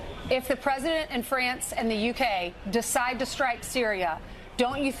 If the president and France and the UK decide to strike Syria,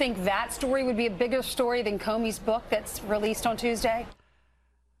 don't you think that story would be a bigger story than Comey's book that's released on Tuesday?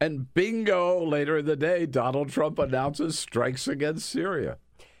 And bingo, later in the day, Donald Trump announces strikes against Syria.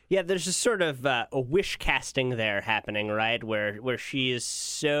 Yeah, there's just sort of a wish casting there happening, right? Where she is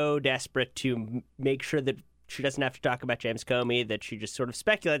so desperate to make sure that she doesn't have to talk about James Comey, that she just sort of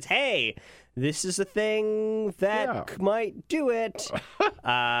speculates, hey, this is a thing that might do it.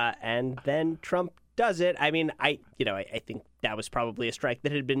 And then Trump does it. I mean, I think that was probably a strike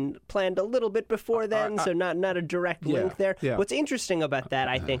that had been planned a little bit before then, so not a direct link there. Yeah. What's interesting about that,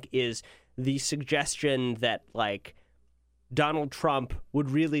 I think, is the suggestion that, like, Donald Trump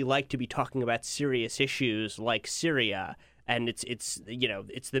would really like to be talking about serious issues like Syria, and it's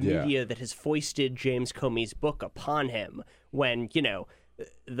the media that has foisted James Comey's book upon him. When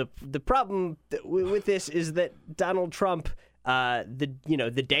the problem with this is that Donald Trump,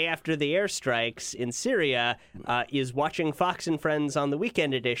 the day after the airstrikes in Syria, is watching Fox and Friends on the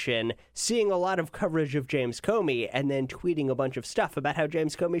Weekend Edition, seeing a lot of coverage of James Comey, and then tweeting a bunch of stuff about how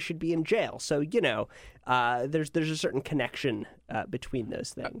James Comey should be in jail. So there's a certain connection between those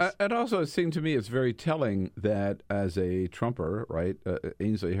things. And also, it seemed to me it's very telling that as a Trumper, right,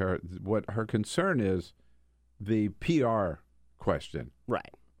 Ainsley, what her concern is the PR question,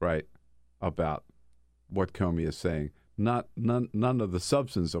 right, about what Comey is saying. None of the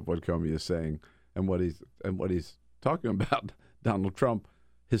substance of what Comey is saying and what he's talking about. Donald Trump,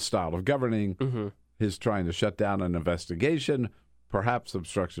 his style of governing, his trying to shut down an investigation, perhaps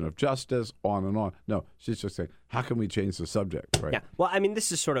obstruction of justice, on and on. No, she's just saying, how can we change the subject? Right? Yeah. Well, I mean,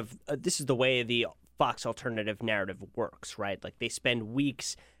 this is sort of this is the way the Fox alternative narrative works, right? Like, they spend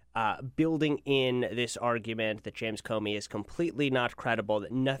weeks building in this argument that James Comey is completely not credible,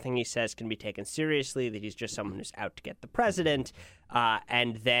 that nothing he says can be taken seriously, that he's just someone who's out to get the president,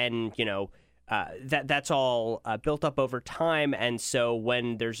 and then that's all built up over time. And so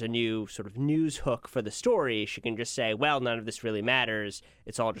when there's a new sort of news hook for the story, she can just say, well, none of this really matters.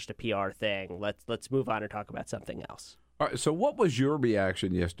 It's all just a PR thing. Let's move on and talk about something else. All right, so what was your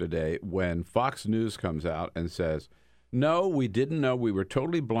reaction yesterday when Fox News comes out and says, no, we didn't know. We were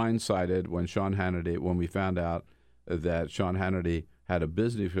totally blindsided when we found out that Sean Hannity had a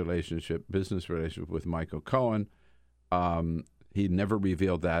business relationship with Michael Cohen. He never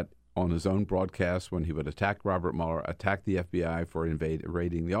revealed that on his own broadcast when he would attack Robert Mueller, attack the FBI for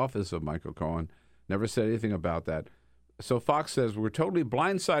raiding the office of Michael Cohen. Never said anything about that. So Fox says we're totally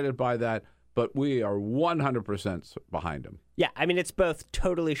blindsided by that, but we are 100% behind him. Yeah, I mean, it's both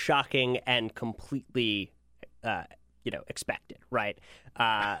totally shocking and completely expected, right?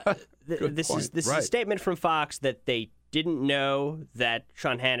 This is a statement from Fox that they didn't know that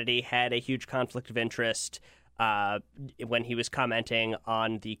Sean Hannity had a huge conflict of interest when he was commenting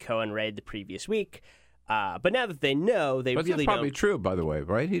on the Cohen raid the previous week. But now that they know, they really that's probably true, by the way,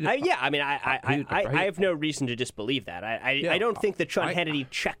 right? I have no reason to disbelieve that. I don't think that Sean Hannity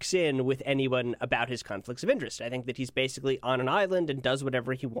checks in with anyone about his conflicts of interest. I think that he's basically on an island and does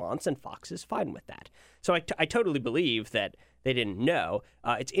whatever he wants, and Fox is fine with that. So I totally believe that they didn't know.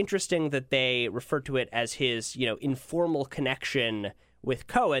 It's interesting that they refer to it as his, informal connection with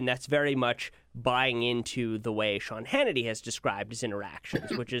Cohen, that's very much buying into the way Sean Hannity has described his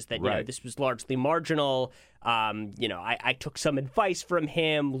interactions, which is that, you know, this was largely marginal. You know, I took some advice from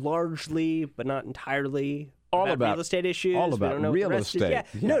him largely, but not entirely. About real estate issues. All about real estate.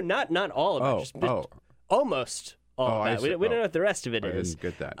 No, not all of it. Just almost all of that. We don't know what the rest of it is. I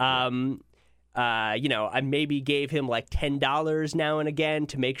didn't get that. You know, I maybe gave him like $10 now and again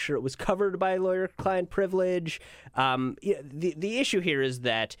to make sure it was covered by lawyer-client privilege. The issue here is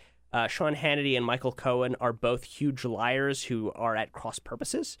that Sean Hannity and Michael Cohen are both huge liars who are at cross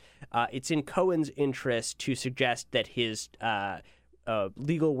purposes. It's in Cohen's interest to suggest that his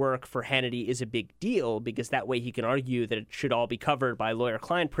legal work for Hannity is a big deal because that way he can argue that it should all be covered by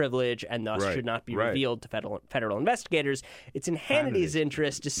lawyer-client privilege and thus should not be revealed to federal investigators. It's in Hannity's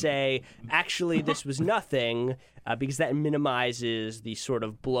interest to say, actually, this was nothing because that minimizes the sort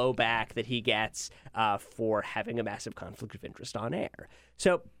of blowback that he gets for having a massive conflict of interest on air.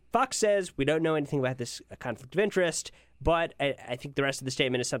 So Fox says we don't know anything about this conflict of interest, but I think the rest of the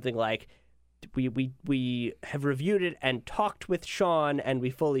statement is something like, we have reviewed it and talked with Sean, and we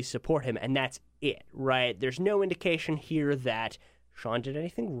fully support him, and that's it, right? There's no indication here that Sean did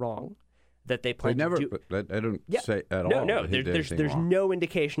anything wrong, that they plan to do. I don't say at all. No, there's no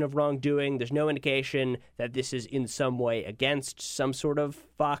indication of wrongdoing. There's no indication that this is in some way against some sort of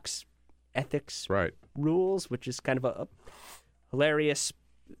Fox ethics rules, which is kind of a hilarious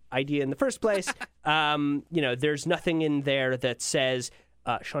idea in the first place. You know, there's nothing in there that says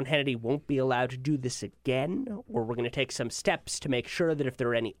Sean Hannity won't be allowed to do this again, or we're going to take some steps to make sure that if there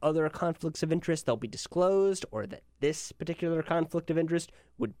are any other conflicts of interest, they'll be disclosed, or that this particular conflict of interest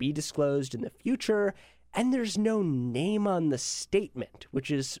would be disclosed in the future. And there's no name on the statement,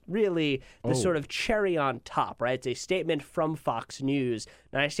 which is really the sort of cherry on top, right? It's a statement from Fox News,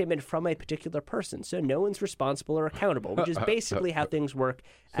 not a statement from a particular person. So no one's responsible or accountable, which is basically how things work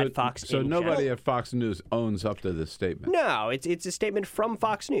at Fox. So nobody at Fox News owns up to this statement. No, it's a statement from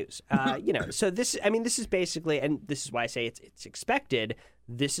Fox News. You know, so this is basically, and this is why I say it's expected.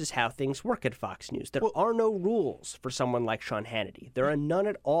 This is how things work at Fox News. There are no rules for someone like Sean Hannity. There are none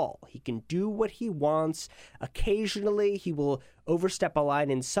at all. He can do what he wants. Occasionally, he will overstep a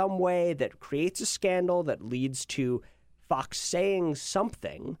line in some way that creates a scandal that leads to Fox saying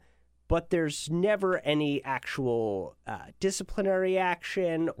something, but there's never any actual disciplinary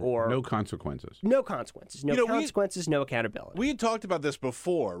action or... No consequences. No consequences. No consequences, no accountability. We had talked about this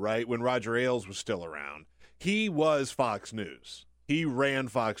before, right, when Roger Ailes was still around. He was Fox News. He ran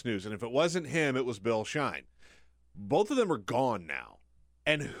Fox News, and if it wasn't him, it was Bill Shine. Both of them are gone now.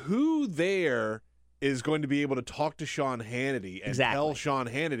 And who there is going to be able to talk to Sean Hannity and tell Sean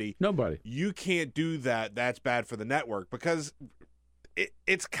Hannity, nobody, you can't do that, that's bad for the network? Because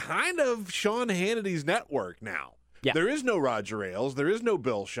it's kind of Sean Hannity's network now. Yeah. There is no Roger Ailes. There is no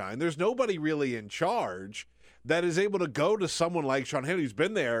Bill Shine. There's nobody really in charge that is able to go to someone like Sean Hannity, who's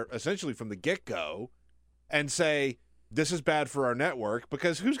been there essentially from the get-go, and say, this is bad for our network,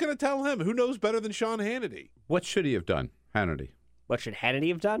 because who's going to tell him? Who knows better than Sean Hannity? What should he have done, Hannity? What should Hannity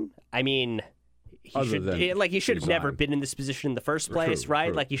have done? I mean, he should have never been in this position in the first place, right?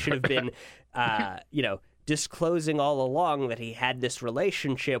 True. Like he should have been, you know, disclosing all along that he had this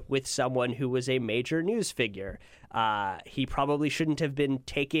relationship with someone who was a major news figure. He probably shouldn't have been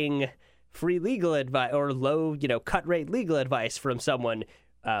taking free legal advice or low, you know, cut rate legal advice from someone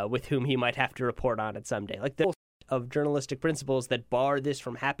with whom he might have to report on it someday. Like the of journalistic principles that bar this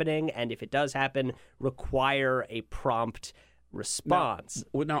from happening, and if it does happen, require a prompt response.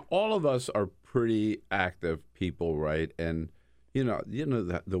 Now all of us are pretty active people, right? And you know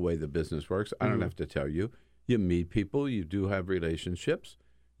the way the business works. I don't have to tell you. You meet people. You do have relationships.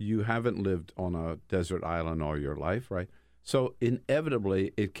 You haven't lived on a desert island all your life, right? So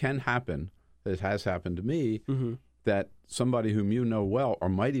inevitably, it can happen. It has happened to me. That somebody whom you know well or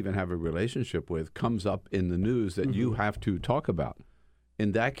might even have a relationship with comes up in the news that you have to talk about.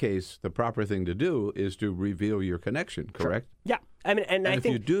 In that case, the proper thing to do is to reveal your connection, correct? Sure. Yeah. I mean, and I if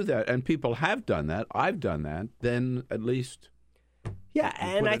think you do that, and people have done that, I've done that, then at least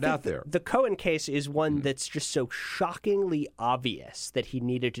and I think the Cohen case is one that's just so shockingly obvious that he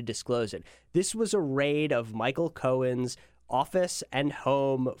needed to disclose it. This was a raid of Michael Cohen's office and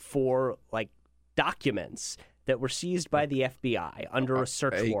home for, like, documents that were seized by the FBI under a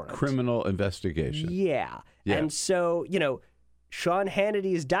search warrant. A criminal investigation. Yeah. And so, you know, Sean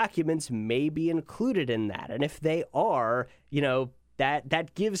Hannity's documents may be included in that. And if they are, you know,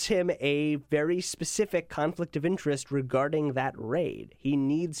 that gives him a very specific conflict of interest regarding that raid. He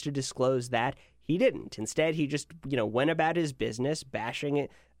needs to disclose that. He didn't. Instead, he just, you know, went about his business bashing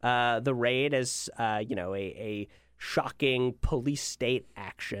the raid as, you know, a shocking police state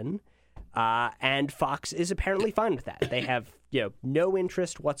action. And Fox is apparently fine with that. They have no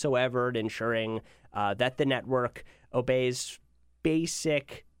interest whatsoever in ensuring that the network obeys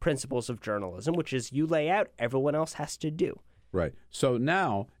basic principles of journalism, which is you lay out, everyone else has to do. Right. So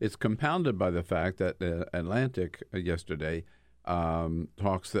now it's compounded by the fact that Atlantic yesterday revealed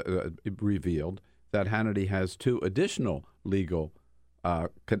that Hannity has 2 additional legal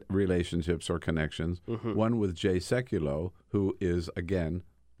relationships or connections. Mm-hmm. One with Jay Sekulow, who is, again,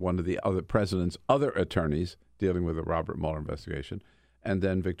 one of the other president's other attorneys dealing with the Robert Mueller investigation, and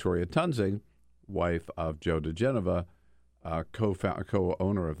then Victoria Tunzing, wife of Joe DeGenova,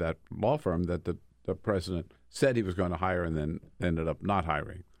 co-owner of that law firm that the president said he was going to hire and then ended up not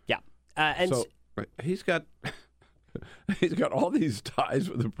hiring. Yeah, and so he's got all these ties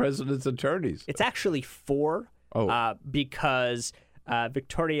with the president's attorneys. It's actually 4, because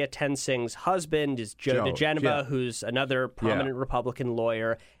Victoria Tunzing's husband is Joe DeGenova, who's another prominent Republican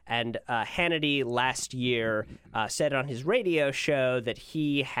lawyer. And Hannity last year said on his radio show that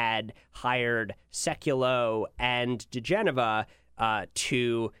he had hired Sekulow and DeGenova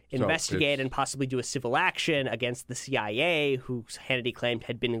to investigate and possibly do a civil action against the CIA, who Hannity claimed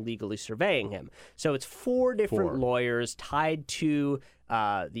had been illegally surveying him. So it's 4 different lawyers tied to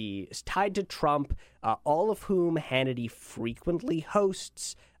Trump, all of whom Hannity frequently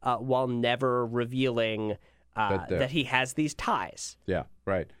hosts while never revealing that he has these ties. Yeah,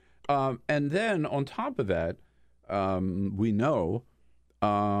 right. And then on top of that, we know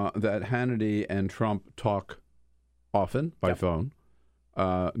that Hannity and Trump talk often by phone,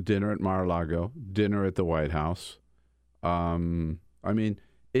 dinner at Mar-a-Lago, dinner at the White House. I mean,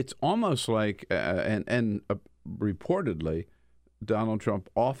 it's almost like, and reportedly, Donald Trump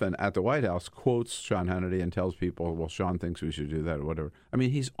often at the White House quotes Sean Hannity and tells people, well, Sean thinks we should do that or whatever. I mean,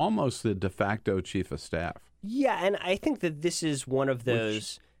 he's almost the de facto chief of staff. Yeah, and I think that this is one of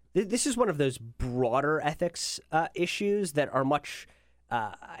those broader ethics issues that are much,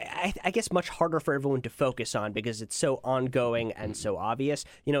 I guess, much harder for everyone to focus on because it's so ongoing and so obvious.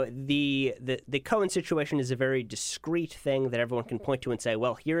 The Cohen situation is a very discrete thing that everyone can point to and say,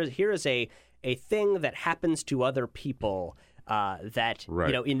 well, here is a thing that happens to other people. That,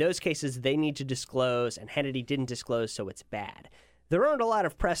 in those cases, they need to disclose, and Hannity didn't disclose, so it's bad. There aren't a lot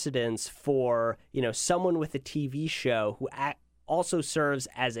of precedents for, someone with a TV show who also serves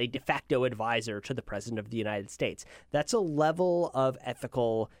as a de facto advisor to the President of the United States. That's a level of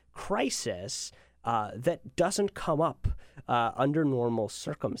ethical crisis that doesn't come up under normal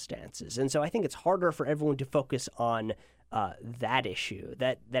circumstances. And so I think it's harder for everyone to focus on that issue,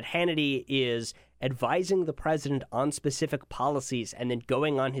 that Hannity is advising the president on specific policies and then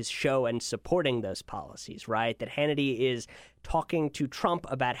going on his show and supporting those policies, right? That Hannity is talking to Trump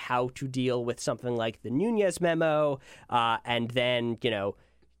about how to deal with something like the Nunes memo, and then,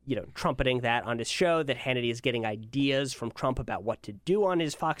 trumpeting that on his show, that Hannity is getting ideas from Trump about what to do on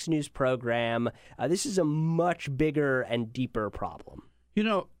his Fox News program. This is a much bigger and deeper problem.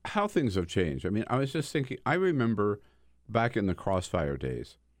 How things have changed. I mean, I was just thinking, I remember back in the Crossfire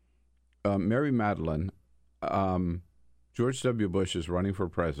days, Mary Madeline, George W. Bush is running for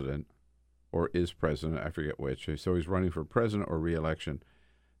president, or is president, I forget which. So he's running for president or re-election.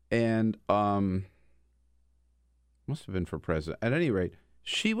 And must have been for president. At any rate,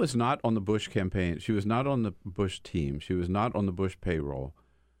 she was not on the Bush campaign. She was not on the Bush team. She was not on the Bush payroll.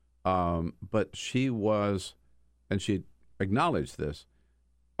 But she was, and she acknowledged this,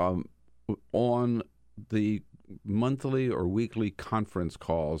 on the monthly or weekly conference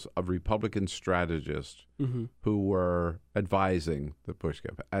calls of Republican strategists who were advising the Bush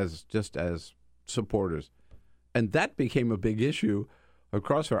campaign as supporters. And that became a big issue of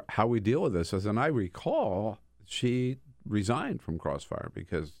Crossfire, how we deal with this. As I recall, she resigned from Crossfire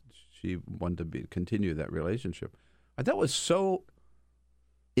because she wanted to continue that relationship. That was so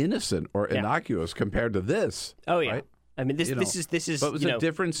innocent or innocuous compared to this. Oh, yeah. Right? I mean, this is. But it was a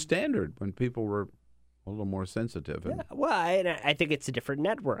different standard when people were a little more sensitive. Yeah, well, I think it's a different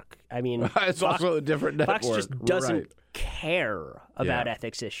network. I mean, it's also a different network. Fox just doesn't care about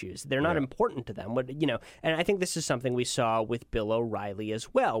ethics issues. They're not important to them. And I think this is something we saw with Bill O'Reilly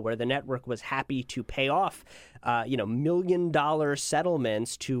as well, where the network was happy to pay off, $1 million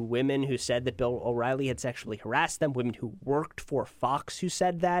settlements to women who said that Bill O'Reilly had sexually harassed them, women who worked for Fox who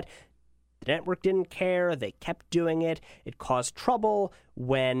said that. The network didn't care. They kept doing it. It caused trouble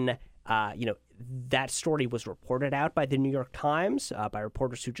when, that story was reported out by the New York Times, by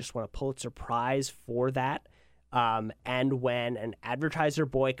reporters who just won a Pulitzer Prize for that. And when an advertiser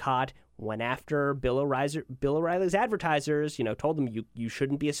boycott went after Bill O'Reilly's advertisers, told them you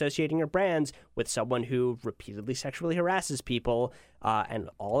shouldn't be associating your brands with someone who repeatedly sexually harasses people, and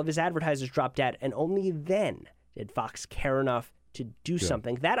all of his advertisers dropped out, and only then did Fox care enough to do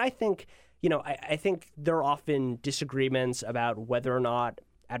something. That, I think, I think there are often disagreements about whether or not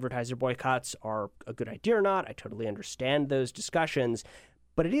advertiser boycotts are a good idea or not. I totally understand those discussions,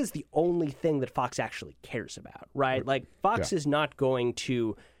 but it is the only thing that Fox actually cares about, right? Like, Fox is not going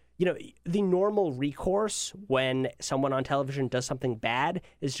to... the normal recourse when someone on television does something bad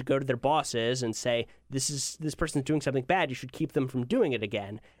is to go to their bosses and say, this person's doing something bad, you should keep them from doing it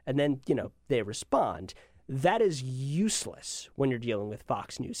again. And then, they respond. That is useless when you're dealing with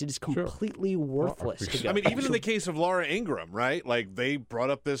Fox News. It is completely worthless to go. I mean, even in the case of Laura Ingraham, right? Like, they brought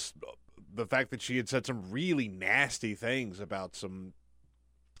up the fact that she had said some really nasty things about some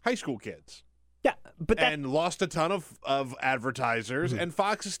high school kids. Yeah, and lost a ton of advertisers, and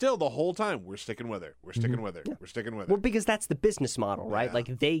Fox is still the whole time, we're sticking with her. We're sticking with her. We're sticking with her. Well, because that's the business model, right? Yeah.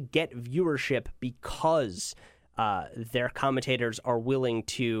 Like, they get viewership because their commentators are willing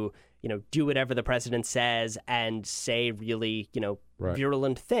to, do whatever the president says and say really,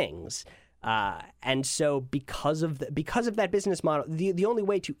 virulent things. And so because of that business model, the only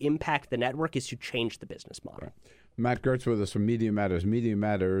way to impact the network is to change the business model. Right. Matt Gertz with us from Media Matters,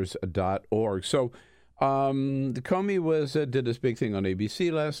 MediaMatters.org. So Comey did this big thing on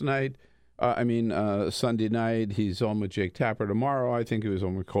ABC last night. Sunday night. He's on with Jake Tapper tomorrow. I think he was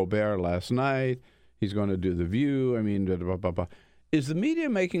on with Colbert last night. He's going to do The View. Blah, blah, blah. Is the media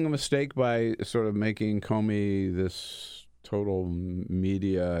making a mistake by sort of making Comey this total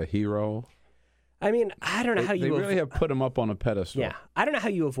media hero? I mean, I don't know how you... They really have put him up on a pedestal. Yeah. I don't know how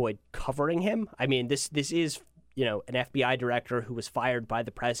you avoid covering him. I mean, this is... an FBI director who was fired by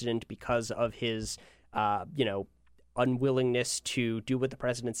the president because of his, unwillingness to do what the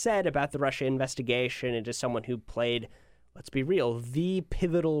president said about the Russia investigation, and just someone who played, let's be real, the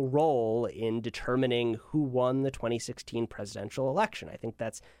pivotal role in determining who won the 2016 presidential election. I think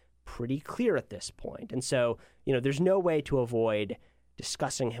that's pretty clear at this point. And so, there's no way to avoid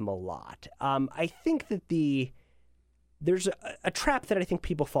discussing him a lot. I think that there's a trap that I think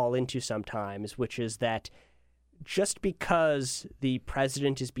people fall into sometimes, which is that just because the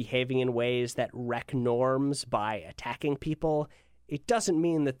president is behaving in ways that wreck norms by attacking people, it doesn't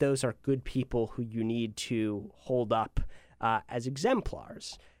mean that those are good people who you need to hold up as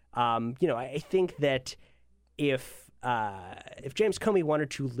exemplars. I think that if James Comey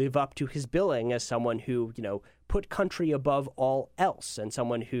wanted to live up to his billing as someone who, put country above all else, and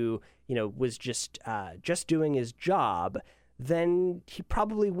someone who, was just doing his job, then he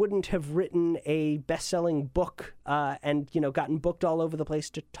probably wouldn't have written a best-selling book and, gotten booked all over the place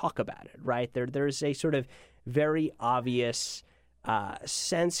to talk about it, right? There's a sort of very obvious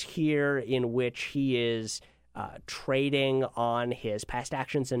sense here in which he is trading on his past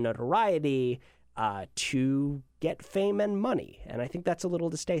actions and notoriety to get fame and money. And I think that's a little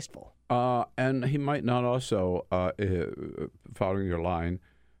distasteful. And he might not also, following your line,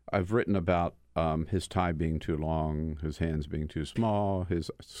 I've written about his tie being too long, his hands being too small,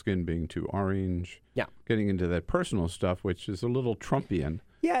 his skin being too orange. Yeah. Getting into that personal stuff, which is a little Trumpian.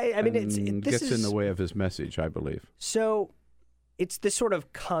 Yeah, I mean, it gets in the way of his message, I believe. So it's this sort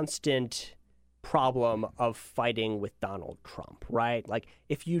of constant problem of fighting with Donald Trump, right? Like,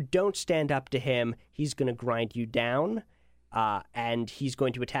 if you don't stand up to him, he's going to grind you down, and he's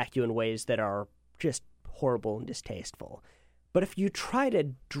going to attack you in ways that are just horrible and distasteful. But if you try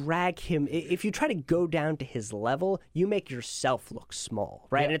to drag him, if you try to go down to his level, you make yourself look small,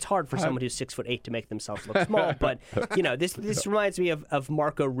 right? Yeah. And it's hard for someone who's 6'8" to make themselves look small. But, this reminds me of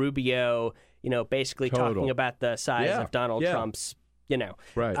Marco Rubio, basically talking about the size of Donald Trump's,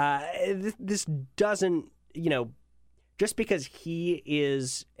 Right. This doesn't, just because he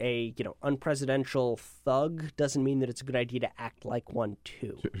is a, unpresidential thug doesn't mean that it's a good idea to act like one,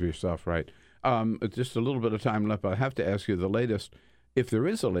 too. Yourself, right. Just a little bit of time left, but I have to ask you the latest, if there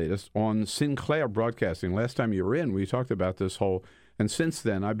is a latest, on Sinclair Broadcasting. Last time you were in, we talked about this whole, and since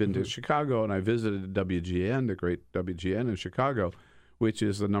then I've been to Chicago and I visited WGN, the great WGN in Chicago, which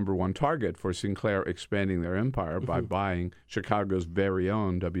is the number one target for Sinclair expanding their empire by buying Chicago's very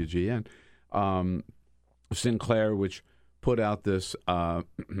own WGN. Sinclair, which put out this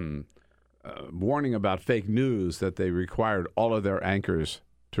warning about fake news that they required all of their anchors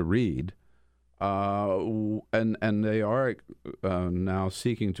to read. And they are now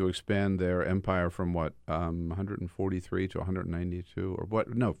seeking to expand their empire from 143 to 192 or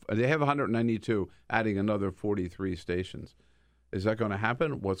what? No, they have 192, adding another 43 stations. Is that going to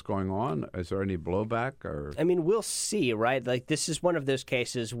happen? What's going on? Is there any blowback? Or I mean, we'll see, right? Like, this is one of those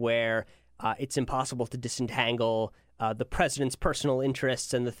cases where it's impossible to disentangle the president's personal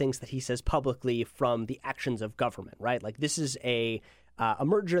interests and the things that he says publicly from the actions of government, right? Like, this is a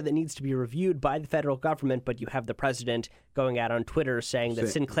merger that needs to be reviewed by the federal government, but you have the president going out on Twitter saying that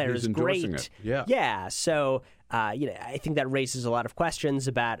Sinclair is great. It. Yeah. Yeah. So, I think that raises a lot of questions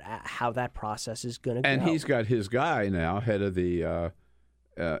about how that process is going to go. And he's got his guy now, head of the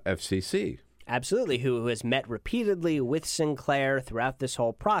FCC. Absolutely, who has met repeatedly with Sinclair throughout this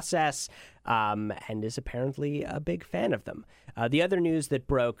whole process and is apparently a big fan of them. The other news that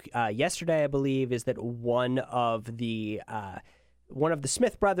broke yesterday, I believe, is that one of the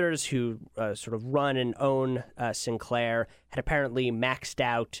Smith brothers who sort of run and own Sinclair had apparently maxed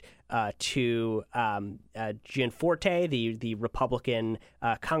out to Gianforte, the Republican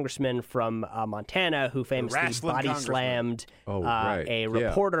congressman from Montana, who famously body slammed a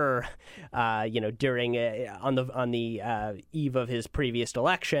reporter, during on the eve of his previous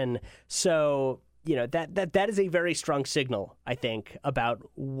election. So, that is a very strong signal, I think, about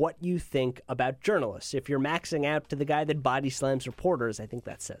what you think about journalists. If you're maxing out to the guy that body slams reporters, I think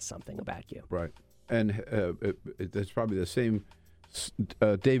that says something about you. Right. And it's probably the same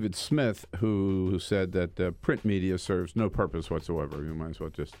David Smith who said that print media serves no purpose whatsoever. You might as well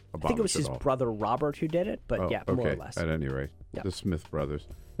just abolish it all. I think it was his brother Robert who did it, but more or less. At any rate, the Smith brothers.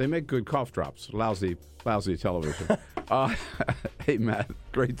 They make good cough drops. Lousy television. Hey, Matt,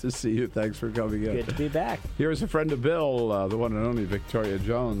 great to see you. Thanks for coming in. Good to be back. Here's a friend of Bill, the one and only Victoria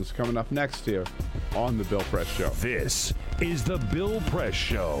Jones, coming up next here on The Bill Press Show. This is The Bill Press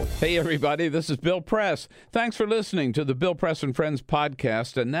Show. Hey, everybody, this is Bill Press. Thanks for listening to the Bill Press and Friends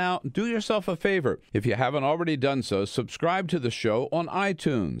podcast. And now, do yourself a favor. If you haven't already done so, subscribe to the show on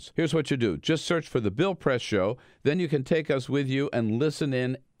iTunes. Here's what you do. Just search for The Bill Press Show. Then you can take us with you and listen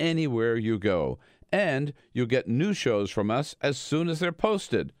in anywhere you go. And you'll get new shows from us as soon as they're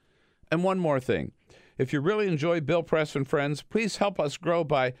posted. And one more thing. If you really enjoy Bill Press and Friends, please help us grow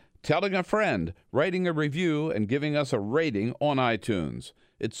by telling a friend, writing a review, and giving us a rating on iTunes.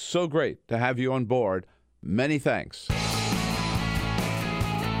 It's so great to have you on board. Many thanks.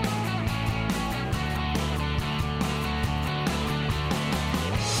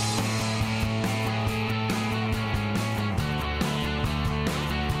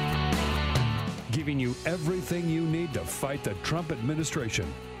 Giving you everything you need to fight the Trump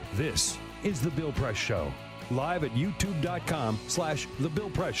administration. This is The Bill Press Show. Live at youtube.com/The Bill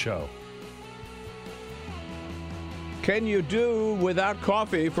Press Show. Can you do without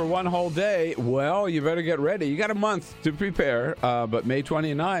coffee for one whole day? Well, you better get ready. You got a month to prepare, but May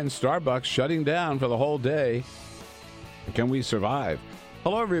 29, Starbucks shutting down for the whole day. Can we survive?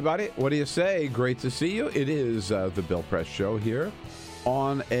 Hello, everybody. What do you say? Great to see you. It is the Bill Press Show here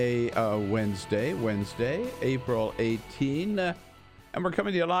on a Wednesday, April 18. And we're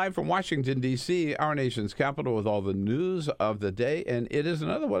coming to you live from Washington, D.C., our nation's capital, with all the news of the day. And it is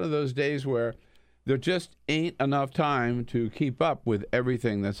another one of those days where there just ain't enough time to keep up with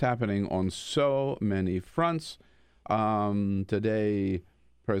everything that's happening on so many fronts. Today,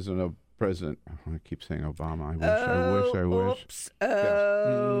 President, I keep saying Obama. I wish. Oops.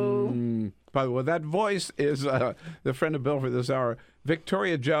 Yes. By the way, that voice is the friend of Bill for this hour,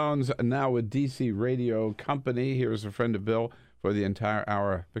 Victoria Jones, now with DC Radio Company. Here's a friend of Bill for the entire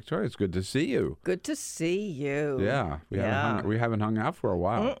hour. Victoria, it's good to see you. Good to see you. Yeah. We haven't hung out for a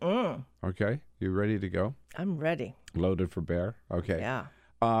while. Okay. You ready to go? I'm ready. Loaded for bear? Okay. Yeah.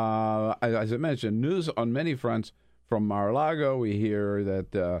 As I mentioned, news on many fronts. From Mar-a-Lago, we hear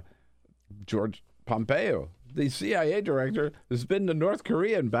that George Pompeo, the CIA director, has been to North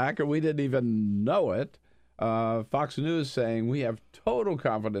Korea and back, and we didn't even know it. Fox News saying we have total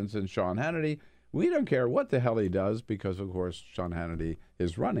confidence in Sean Hannity. We don't care what the hell he does because, of course, Sean Hannity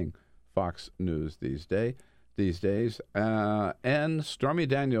is running Fox News these days. And Stormy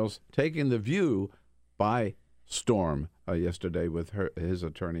Daniels taking The View by storm yesterday with his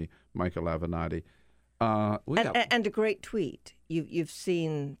attorney, Michael Avenatti. And a great tweet. You've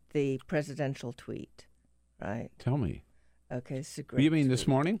seen the presidential tweet, right? Tell me. Okay, it's a great You mean tweet. this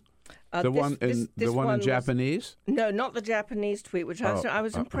morning? The one in Japanese? No, not the Japanese tweet, which I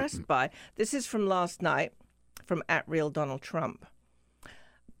was impressed by. This is from last night, from @RealDonaldTrump.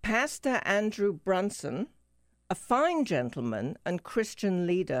 Pastor Andrew Brunson, a fine gentleman and Christian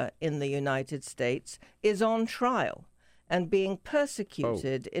leader in the United States, is on trial and being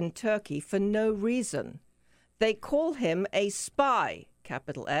persecuted in Turkey for no reason. They call him a spy,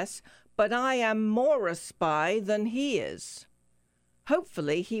 capital S, but I am more a spy than he is.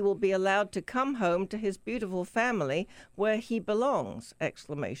 Hopefully, he will be allowed to come home to his beautiful family where he belongs! !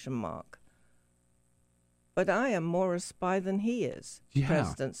 But I am more a spy than he is, the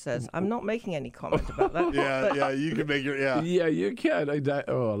president says. I'm not making any comment about that. You can make your, Yeah, you can. I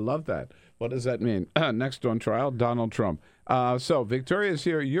love that. What does that mean? Next on trial, Donald Trump. So, Victoria's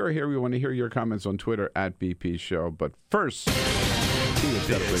here. You're here. We want to hear your comments on Twitter at BP Show. But first,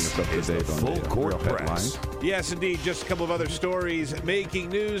 This is the full court press. Yes, indeed. Just a couple of other stories making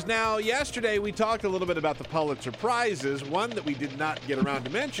news. Now, yesterday we talked a little bit about the Pulitzer Prizes. One that we did not get around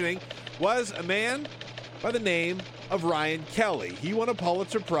to mentioning was a man by the name of Ryan Kelly. He won a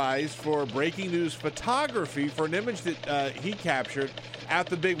Pulitzer Prize for breaking news photography for an image that he captured at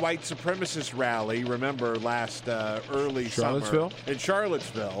the big white supremacist rally, remember, last early Charlottesville? summer in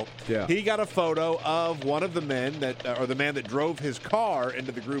Charlottesville. Yeah. He got a photo of one of the men or the man that drove his car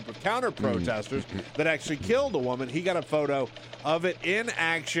into the group of counter-protesters that actually killed a woman. He got a photo of it in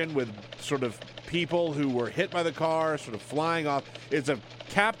action with sort of people who were hit by the car, sort of flying off. It's a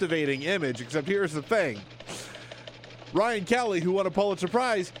captivating image, except here's the thing. Ryan Kelly, who won a Pulitzer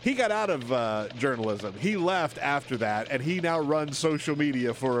Prize, he got out of journalism. He left after that, and he now runs social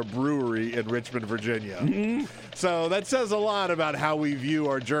media for a brewery in Richmond, Virginia. So that says a lot about how we view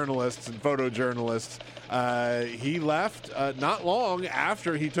our journalists and photojournalists. He left not long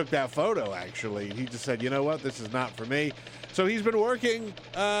after he took that photo, actually. He just said, you know what, this is not for me. So he's been working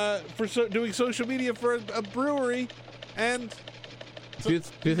doing social media for a brewery, and... Do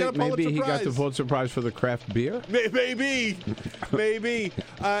you think maybe he got the Pulitzer Prize for the craft beer? Maybe.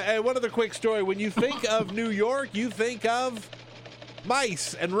 And one other quick story. When you think of New York, you think of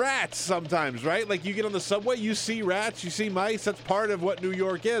mice and rats sometimes, right? Like you get on the subway, you see rats, you see mice. That's part of what New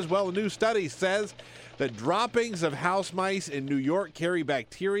York is. Well, a new study says that droppings of house mice in New York carry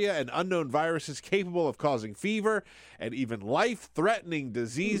bacteria and unknown viruses capable of causing fever and even life-threatening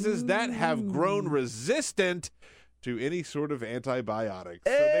diseases that have grown resistant to any sort of antibiotics.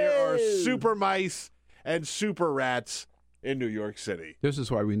 So there are super mice and super rats in New York City. This is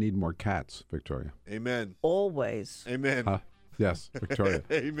why we need more cats, Victoria. Amen. Always. Amen. Yes, Victoria.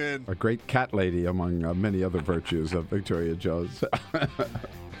 Amen. A great cat lady among many other virtues of Victoria Jones.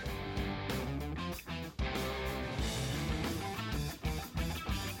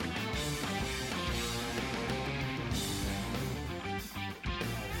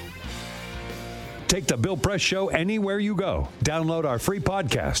 Take the Bill Press Show anywhere you go. Download our free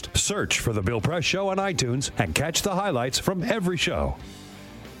podcast. Search for the Bill Press Show on iTunes and catch the highlights from every show.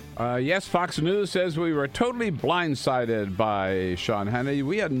 Yes, Fox News says we were totally blindsided by Sean Hannity.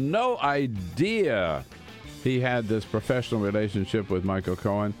 We had no idea he had this professional relationship with Michael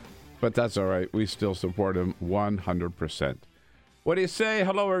Cohen, but that's all right. We still support him 100%. What do you say?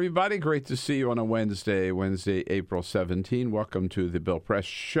 Hello, everybody. Great to see you on a Wednesday, April 17. Welcome to the Bill Press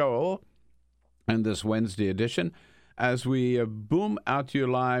Show. And this Wednesday edition, as we boom out to you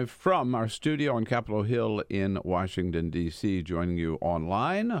live from our studio on Capitol Hill in Washington, D.C., joining you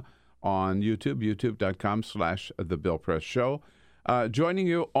online on YouTube, youtube.com/The Bill Press Show, joining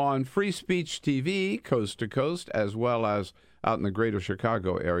you on Free Speech TV, coast to coast, as well as out in the greater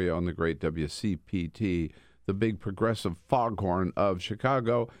Chicago area on the great WCPT, the big progressive foghorn of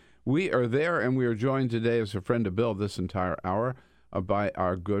Chicago. We are there, and we are joined today as a friend of Bill this entire hour by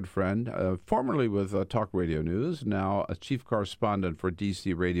our good friend, formerly with Talk Radio News, now a chief correspondent for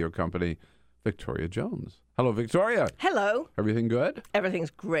DC Radio Company, Victoria Jones. Hello, Victoria. Hello. Everything good? Everything's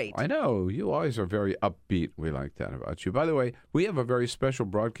great. I know. You always are very upbeat. We like that about you. By the way, we have a very special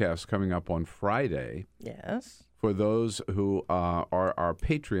broadcast coming up on Friday. Yes. For those who are our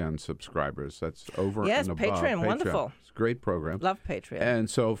Patreon subscribers. That's over and above. Yes, Patreon. Wonderful. It's a great program. Love Patreon. And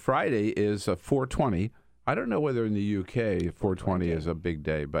so Friday is 420. I don't know whether in the UK 420 is a big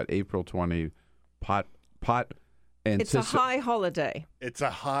day, but April 20, pot, and it's a high holiday. It's a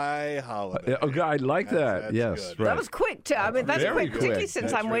high holiday. Okay, I like that. That's yes, good. right. That was quick too. I mean, that's quick, particularly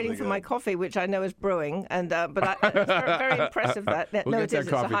since I'm waiting for my coffee, which I know is brewing. And but it's very impressive that We'll get it is.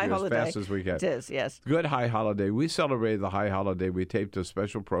 that coffee It's a high to you holiday. as fast as we can. It is, yes. Good high holiday. We celebrated the high holiday. We taped a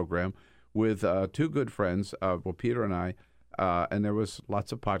special program with two good friends, Peter and I. And there was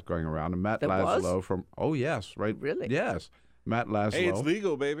lots of pot going around. And Matt Laszlo from, Really? Yes. Matt Laszlo. Hey, it's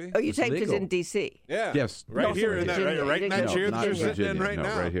legal, baby. Oh, you taped legal. it in D.C.? Yeah. Yes. Right here, in that, right in that chair that you're sitting in right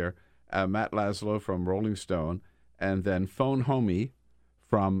now. Right here. Matt Laszlo from Rolling Stone. And then Phone Homie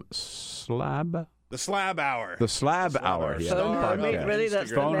from Slab. The Slab Hour. The Slab Hour. Yes. Phone Homie, really?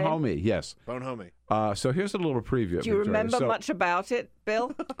 That's Phone the name? Homie, yes. Phone Homie. So here's a little preview. Do you remember much about it,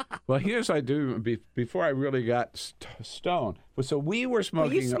 Bill? Well, here's I do. Before I really got stoned. So we were smoking.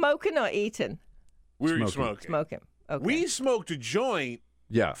 Were you smoking or eating? We were smoking. Smoking. Okay. We smoked a joint.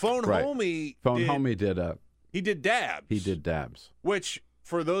 Yeah. Phone right. Homie. Homie did He did dabs. He did dabs. Which,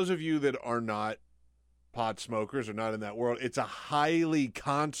 for those of you that are not pot smokers or not in that world, it's a highly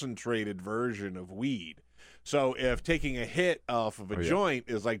concentrated version of weed. So if taking a hit off of a joint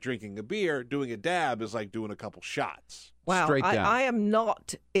is like drinking a beer, doing a dab is like doing a couple shots. Wow, Straight down. I am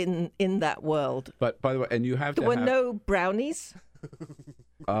not in that world. But by the way, and you have There to were have... no brownies?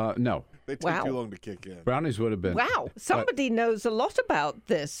 No. They take too long to kick in. Brownies would have been... Wow, somebody knows a lot about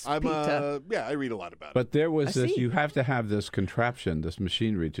this, Peter. Yeah, I read a lot about it. But there was this, see. you have to have this contraption, this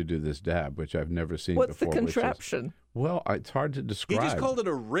machinery to do this dab, which I've never seen What's before. the contraption? Well, it's hard to He describe. just called it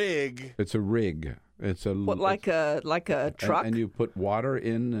a rig. It's a rig. It's a What, like a truck? And you put water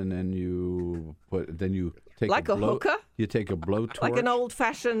in, and then you take like a hooker? You take a blowtorch, like an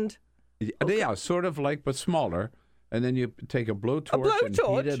old-fashioned. Yeah, sort of like, but smaller. And then you take a blowtorch and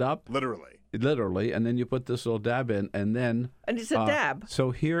heat it up, literally, and then you put this little dab in, and then it's a dab.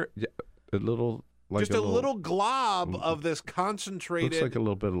 So here, a little. Like just a little glob of this concentrated. Looks like a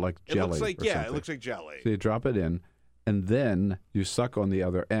little bit of like jelly. It looks like something. it looks like jelly. So you drop it in, and then you suck on the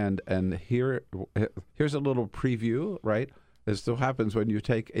other end. And here's a little preview, right? This still happens when you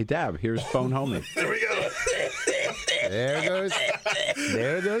take a dab. Here's Phone Homie. There we go.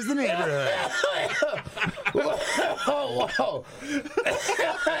 There goes the neighborhood. Whoa.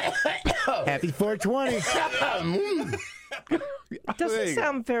 Happy 420. It doesn't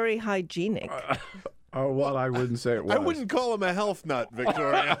sound very hygienic. Oh, well, I wouldn't say it was. I wouldn't call him a health nut,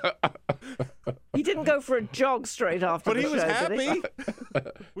 Victoria. He didn't go for a jog straight after But the he was show, happy.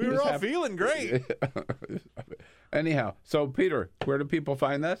 did We were all feeling great. Anyhow, so Peter, where do people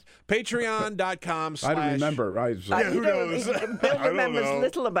find that? Patreon.com/ I don't remember. who knows? Bill remembers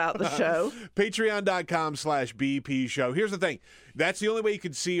little about the show. Patreon.com/BP show. Here's the thing. That's the only way you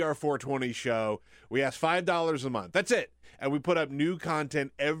can see our 420 show. We ask $5 a month. That's it. And we put up new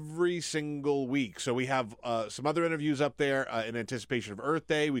content every single week. So we have some other interviews up there in anticipation of Earth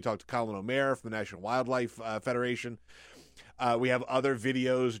Day. We talked to Colin O'Mara from the National Wildlife Federation. We have other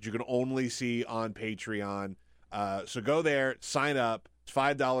videos that you can only see on Patreon. So go there, sign up. It's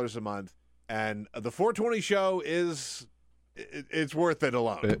 $5 a month. And the 420 show it's worth it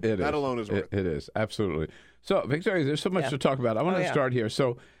alone. That alone is worth it. It is, absolutely. So, Victoria, there's so much to talk about. I want to start here.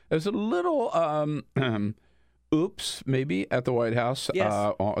 So there's a little... oops, maybe at the White House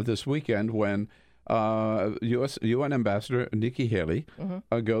this weekend when UN Ambassador Nikki Haley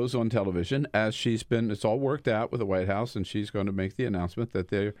goes on television as it's all worked out with the White House, and she's going to make the announcement that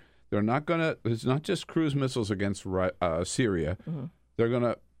they're not going to, it's not just cruise missiles against Syria. They're going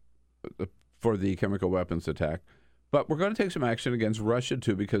to, for the chemical weapons attack, but we're going to take some action against Russia,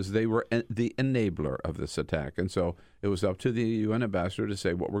 too, because they were the enabler of this attack. And so it was up to the UN ambassador to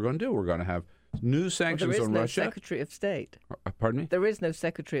say what we're going to do. We're going to have new sanctions on Russia. There is no Secretary of State. Pardon me? There is no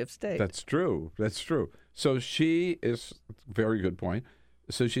Secretary of State. That's true. So she is, very good point.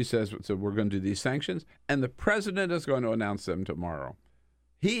 So she says, so we're going to do these sanctions, and the president is going to announce them tomorrow.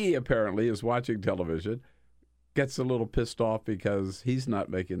 He apparently is watching television, gets a little pissed off because he's not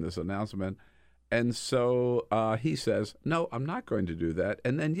making this announcement. And so he says, no, I'm not going to do that.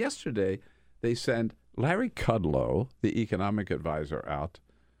 And then yesterday they sent Larry Kudlow, the economic advisor, out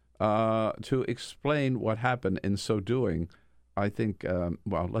to explain what happened. In so doing, I think,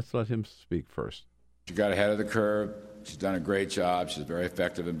 let's let him speak first. She got ahead of the curve. She's done a great job. She's a very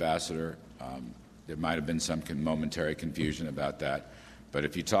effective ambassador. There might have been some momentary confusion about that. But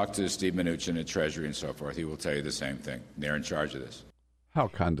if you talk to Steve Mnuchin at Treasury and so forth, he will tell you the same thing. They're in charge of this. How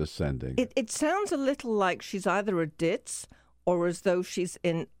condescending. It sounds a little like she's either a ditz or as though she's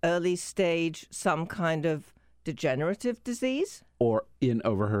in early stage some kind of degenerative disease. Or in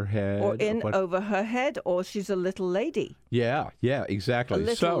over her head. Over her head, or she's a little lady. Yeah, exactly. A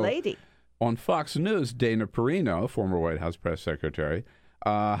little lady. On Fox News, Dana Perino, former White House press secretary,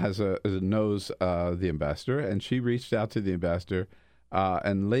 knows the ambassador, and she reached out to the ambassador,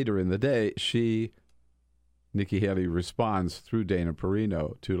 and later in the day, Nikki Haley responds through Dana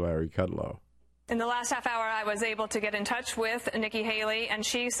Perino to Larry Kudlow. In the last half hour, I was able to get in touch with Nikki Haley, and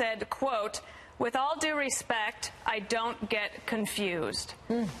she said, quote, with all due respect, I don't get confused.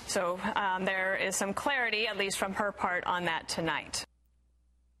 So there is some clarity, at least from her part, on that tonight.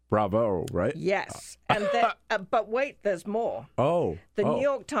 Bravo, right? Yes. And but wait, there's more. The New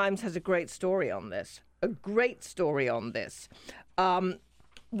York Times has a great story on this.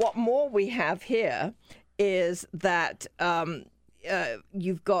 What more we have here is that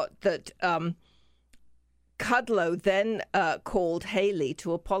you've got that Kudlow then called Haley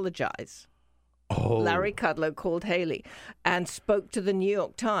to apologize. Larry Kudlow called Haley and spoke to the New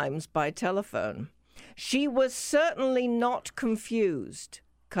York Times by telephone. She was certainly not confused,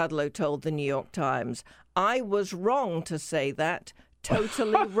 Kudlow told the New York Times. I was wrong to say that.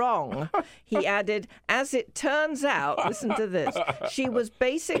 Totally wrong. He added, as it turns out, listen to this, she was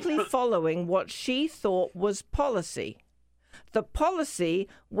basically following what she thought was policy. The policy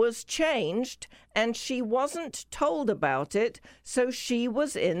was changed, and she wasn't told about it, so she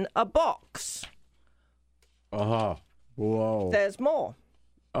was in a box. Whoa. There's more.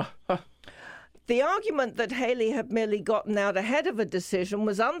 The argument that Haley had merely gotten out ahead of a decision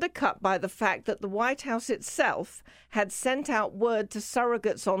was undercut by the fact that the White House itself had sent out word to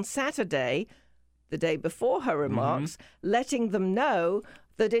surrogates on Saturday, the day before her remarks, letting them know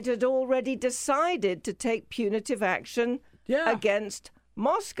that it had already decided to take punitive action against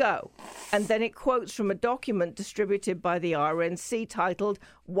Moscow. And then it quotes from a document distributed by the RNC titled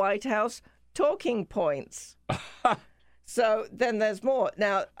White House Talking Points. So then there's more.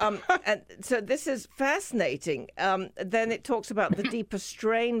 Now, and so this is fascinating. Then it talks about the deeper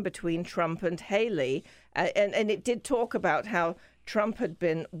strain between Trump and Haley. And it did talk about how Trump had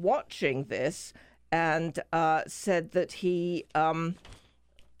been watching this and said that he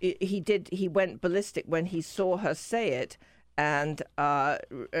went ballistic when he saw her say it. And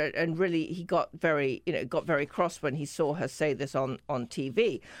really, he got very cross when he saw her say this on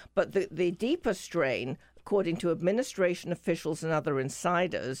TV. But the deeper strain, according to administration officials and other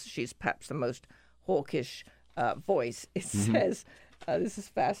insiders, she's perhaps the most hawkish voice. It says, this is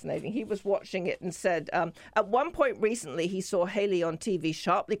fascinating. He was watching it and said, at one point recently, he saw Haley on TV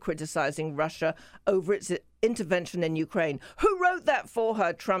sharply criticizing Russia over its intervention in Ukraine. Who wrote that for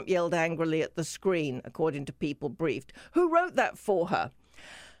her? Trump yelled angrily at the screen, according to People Briefed. Who wrote that for her?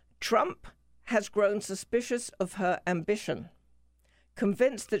 Trump has grown suspicious of her ambition,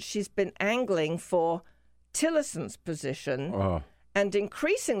 convinced that she's been angling for Tillerson's position, and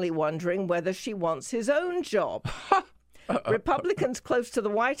increasingly wondering whether she wants his own job. Republicans close to the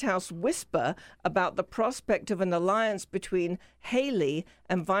White House whisper about the prospect of an alliance between Haley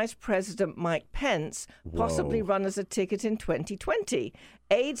and Vice President Mike Pence, possibly run as a ticket in 2020.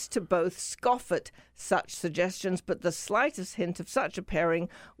 Aides to both scoff at such suggestions, but the slightest hint of such a pairing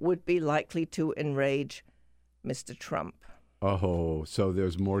would be likely to enrage Mr. Trump. Oh, so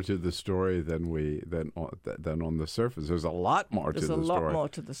there's more to the story than on the surface. There's a lot more to the story. There's a lot more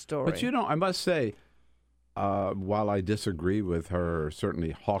to the story. But, I must say, while I disagree with her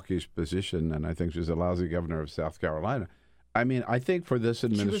certainly hawkish position, and I think she's a lousy governor of South Carolina, I mean, I think for this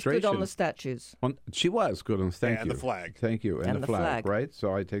administration... She was good on the statues. She was good on, thank you. And the flag. Thank you. And the flag, right?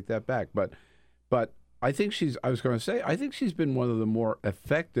 So I take that back. But I think I think she's been one of the more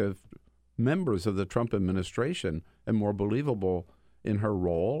effective members of the Trump administration and more believable in her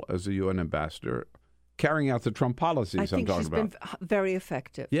role as a UN ambassador, carrying out the Trump policies I'm talking about. I think she's been very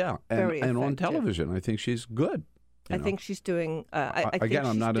effective. Yeah, and on television, I think she's good. I think she's doing...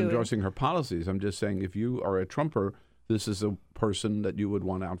 I'm not endorsing her policies. I'm just saying if you are a Trumper, this is a person that you would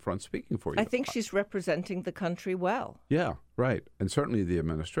want out front speaking for you. I think she's representing the country well. Yeah, right. And certainly the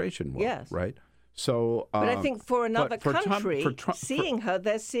administration well, yes. Right? So, but I think for another country, seeing her,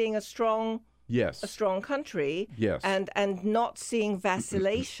 they're seeing a strong country, and not seeing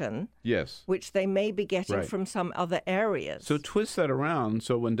vacillation, which they may be getting from some other areas. So twist that around.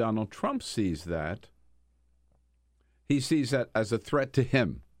 So when Donald Trump sees that, he sees that as a threat to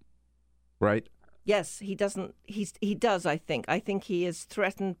him, right? Yes, he doesn't. He does. I think. I think he is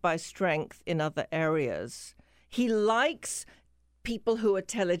threatened by strength in other areas. He likes people who are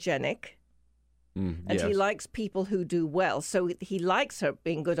telegenic. And he likes people who do well. So he likes her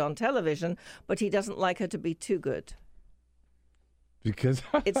being good on television, but he doesn't like her to be too good. Because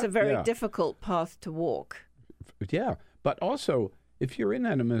it's a very difficult path to walk. Yeah. But also, if you're in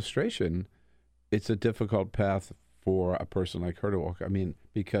that administration, it's a difficult path for a person like her to walk. I mean,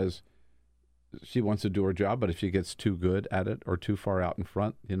 because she wants to do her job, but if she gets too good at it or too far out in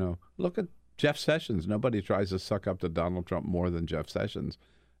front, look at Jeff Sessions. Nobody tries to suck up to Donald Trump more than Jeff Sessions.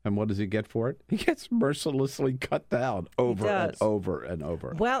 And what does he get for it? He gets mercilessly cut down over and over and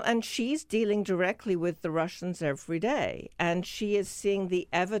over. Well, and she's dealing directly with the Russians every day. And she is seeing the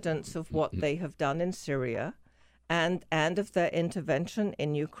evidence of what they have done in Syria and of their intervention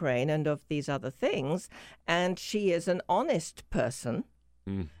in Ukraine and of these other things. And she is an honest person.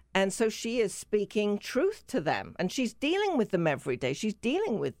 And so she is speaking truth to them. And she's dealing with them every day. She's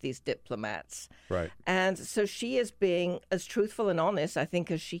dealing with these diplomats. Right. And so she is being as truthful and honest, I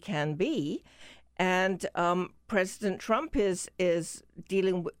think, as she can be. And President Trump is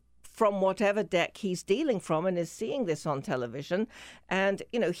dealing from whatever deck he's dealing from and is seeing this on television. And,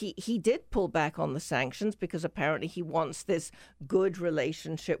 he did pull back on the sanctions because apparently he wants this good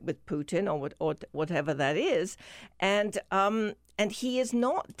relationship with Putin or whatever that is. And he is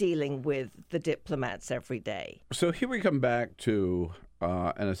not dealing with the diplomats every day. So here we come back to,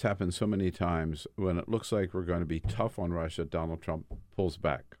 and it's happened so many times, when it looks like we're going to be tough on Russia, Donald Trump pulls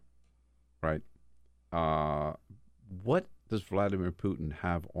back, right? What does Vladimir Putin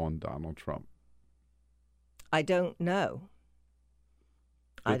have on Donald Trump? I don't know.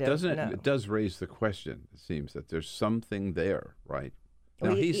 It does raise the question, it seems, that there's something there, right?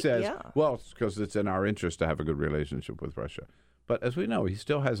 Now, he says, well, it's because it's in our interest to have a good relationship with Russia. But as we know, he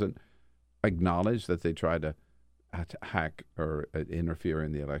still hasn't acknowledged that they tried to hack or interfere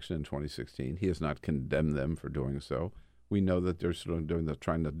in the election in 2016. He has not condemned them for doing so. We know that they're still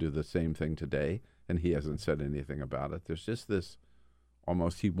trying to do the same thing today, and he hasn't said anything about it. There's just this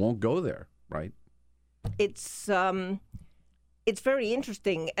almost he won't go there, right? It's very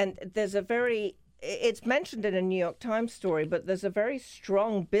interesting, and it's mentioned in a New York Times story, but there's a very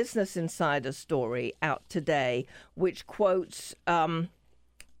strong Business Insider story out today, which quotes an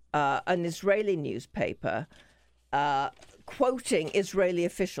Israeli newspaper quoting Israeli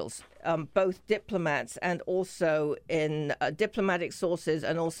officials, both diplomats and also in diplomatic sources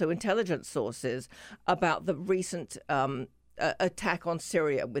and also intelligence sources, about the recent attack on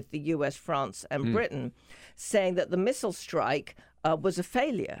Syria with the U.S., France, and Britain, saying that the missile strike was a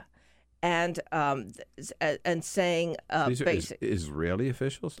failure. And saying basically Israeli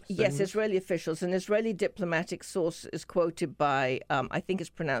officials? Yes, Israeli officials. An Israeli diplomatic source is quoted by, I think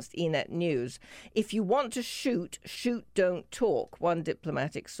it's pronounced Enet News. If you want to shoot, don't talk, one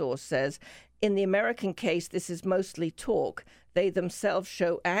diplomatic source says. In the American case, this is mostly talk. They themselves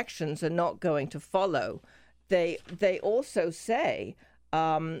show actions are not going to follow. They also say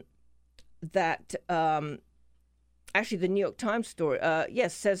that... Actually, the New York Times story,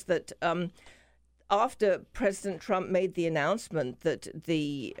 says that after President Trump made the announcement that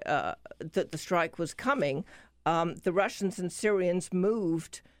the strike was coming, the Russians and Syrians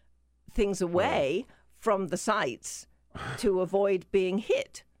moved things away from the sites to avoid being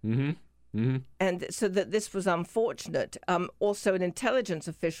hit. Mm-hmm. Mm-hmm. And so that this was unfortunate. Also, an intelligence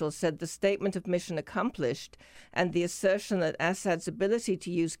official said the statement of mission accomplished and the assertion that Assad's ability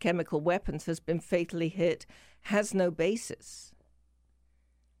to use chemical weapons has been fatally hit has no basis.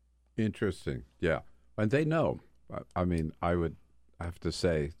 Interesting. Yeah. And they know. I mean, I would have to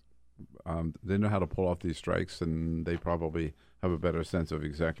say they know how to pull off these strikes, and they probably have a better sense of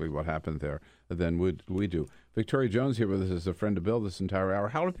exactly what happened there than we do. Victoria Jones here with us as a friend of Bill this entire hour.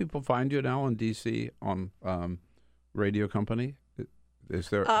 How do people find you now in D.C. on Radio Company? Is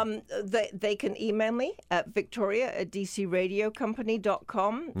there? They can email me at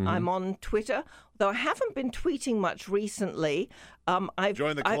victoria@dcradiocompany.com. Mm-hmm. I'm on Twitter, though I haven't been tweeting much recently.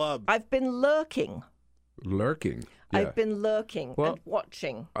 Join the club. I've been lurking. Lurking? Yeah. I've been lurking and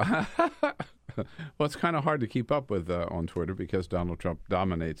watching. Well, it's kind of hard to keep up with on Twitter because Donald Trump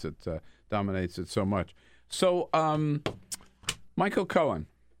dominates it so much. So, Michael Cohen,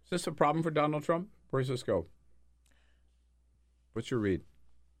 is this a problem for Donald Trump? Where does this go? What's your read?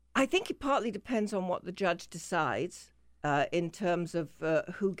 I think it partly depends on what the judge decides in terms of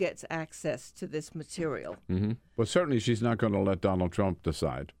who gets access to this material. Mm-hmm. Well, certainly she's not going to let Donald Trump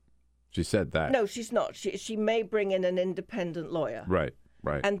decide. She said that. No, she's not. She may bring in an independent lawyer. Right.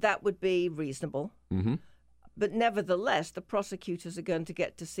 And that would be reasonable. Mm-hmm. But nevertheless, the prosecutors are going to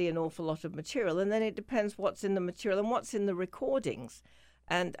get to see an awful lot of material, and then it depends what's in the material and what's in the recordings.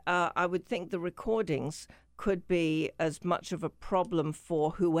 And I would think the recordings could be as much of a problem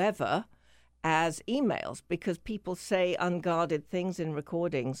for whoever as emails, because people say unguarded things in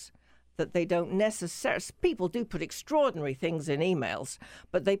recordings that they don't necessarily. People do put extraordinary things in emails,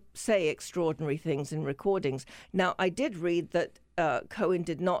 but they say extraordinary things in recordings. Now, I did read that Cohen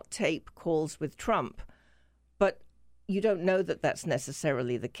did not tape calls with Trump, but you don't know that that's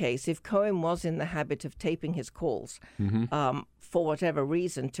necessarily the case. If Cohen was in the habit of taping his calls for whatever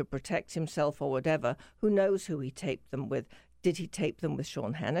reason, to protect himself or whatever, who knows who he taped them with? Did he tape them with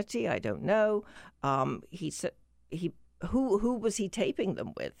Sean Hannity? I don't know. Who was he taping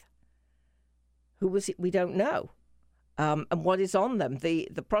them with? Who was he? We don't know. And what is on them?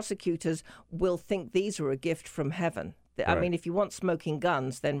 The prosecutors will think these are a gift from heaven. Right. I mean, if you want smoking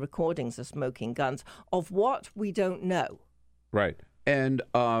guns, then recordings are smoking guns. Of what, we don't know. Right. And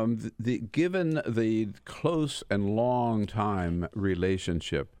given the close and long time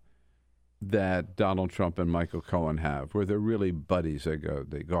relationship that Donald Trump and Michael Cohen have, where they're really buddies, they go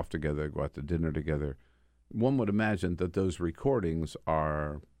off together, go out to dinner together, one would imagine that those recordings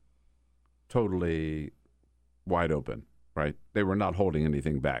are totally wide open, right? They were not holding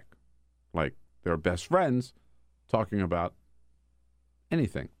anything back. Like, they're best friends talking about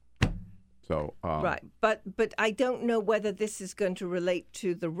anything. So right, but I don't know whether this is going to relate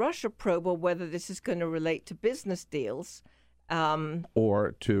to the Russia probe or whether this is going to relate to business deals,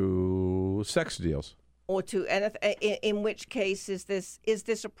 or to sex deals, or to anything. In which case, is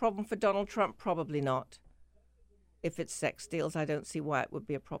this a problem for Donald Trump? Probably not. If it's sex deals, I don't see why it would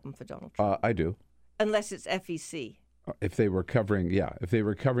be a problem for Donald Trump. I do, unless it's FEC. If they were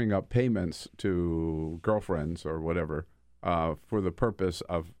covering up payments to girlfriends or whatever. For the purpose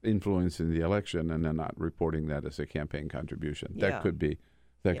of influencing the election, and then not reporting that as a campaign contribution, that could be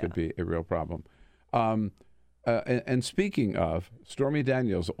a real problem. And speaking of, Stormy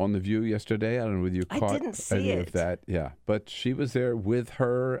Daniels on The View yesterday. I don't know whether you caught any of that. Yeah, but she was there with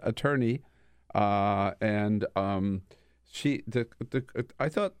her attorney, and I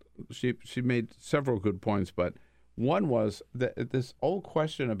thought she made several good points, but one was that this old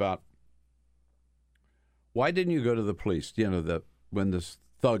question about, why didn't you go to the police? You know, when this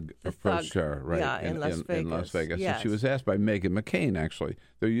thug approached her, right? Yeah, in Las Vegas. In Las Vegas. Yes. And she was asked by Meghan McCain, actually.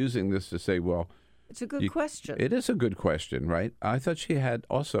 They're using this to say, well... It's a good question. It is a good question, right? I thought she had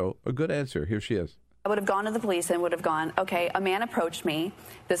also a good answer. Here she is. I would have gone to the police and would have gone, okay, a man approached me.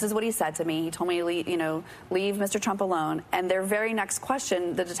 This is what he said to me. He told me to leave Mr. Trump alone. And their very next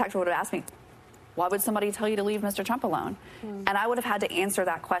question, the detective would have asked me, why would somebody tell you to leave Mr. Trump alone? And I would have had to answer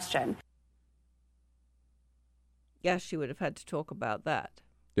that question. Yes, she would have had to talk about that.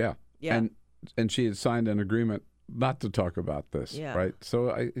 Yeah. And she had signed an agreement not to talk about this, right?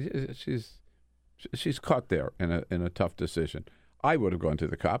 So she's caught there in a tough decision. I would have gone to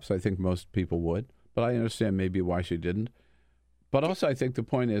the cops. I think most people would, but I understand maybe why she didn't. But also, I think the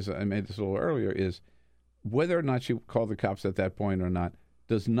point is, I made this a little earlier, is whether or not she called the cops at that point or not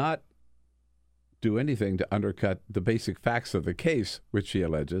does not do anything to undercut the basic facts of the case, which she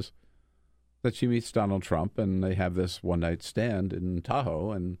alleges. That she meets Donald Trump and they have this one-night stand in Tahoe,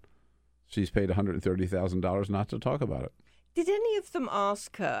 and she's paid $130,000 not to talk about it. Did any of them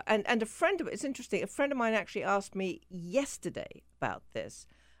ask her? And it's interesting, a friend of mine actually asked me yesterday about this.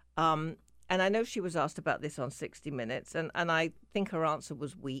 And I know she was asked about this on 60 Minutes, and I think her answer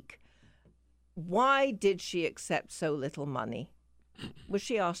was weak. Why did she accept so little money? Was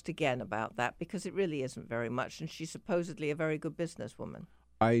she asked again about that? Because it really isn't very much, and she's supposedly a very good businesswoman.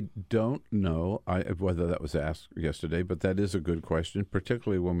 I don't know whether that was asked yesterday, but that is a good question,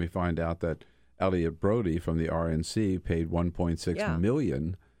 particularly when we find out that Elliot Brody from the RNC paid $1.6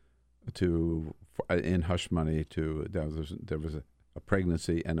 million in hush money to there was a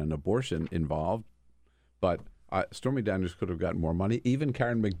pregnancy and an abortion involved, but Stormy Daniels could have gotten more money. Even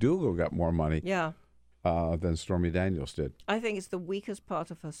Karen McDougal got more money than Stormy Daniels did. I think it's the weakest part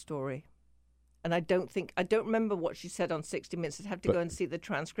of her story. And I don't remember what she said on 60 Minutes. I'd have to go and see the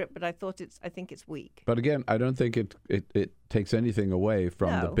transcript, but I think it's weak. But again, I don't think it takes anything away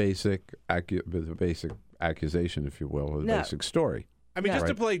from the basic accusation, if you will, or the basic story. I mean, just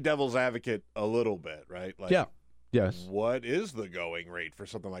to play devil's advocate a little bit, right? Like, yes. What is the going rate for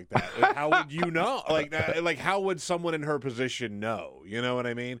something like that? How would you know? Like, how would someone in her position know? You know what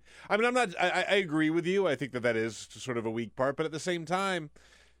I mean? I mean, I agree with you. I think that is sort of a weak part, but at the same time,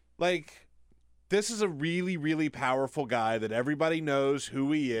 like, this is a really, really powerful guy that everybody knows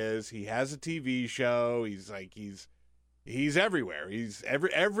who he is. He has a TV show. He's everywhere.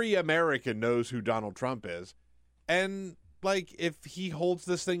 Every American knows who Donald Trump is. And like, if he holds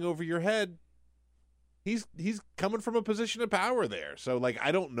this thing over your head, he's coming from a position of power there. So like,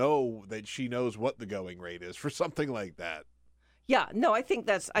 I don't know that she knows what the going rate is for something like that. Yeah, no, I think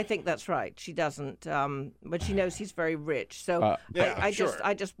that's right. She doesn't, but she knows he's very rich. So I've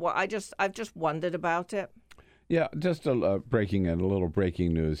just wondered about it. Yeah, just a little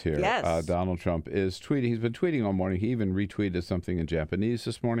breaking news here. Yes. Donald Trump is tweeting. He's been tweeting all morning. He even retweeted something in Japanese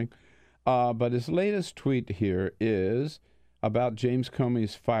this morning. But his latest tweet here is about James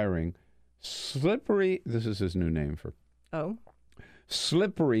Comey's firing. Slippery. This is his new name for. Oh.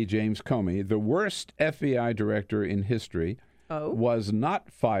 Slippery James Comey, the worst FBI director in history. Was not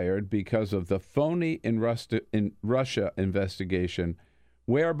fired because of the phony in Russia investigation,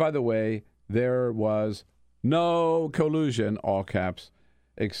 where, by the way, there was no collusion, all caps,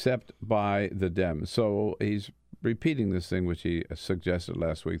 except by the Dems. So he's repeating this thing, which he suggested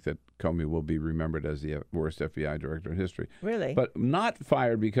last week, that Comey will be remembered as the worst FBI director in history. Really? But not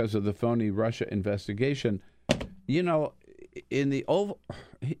fired because of the phony Russia investigation. You know, in the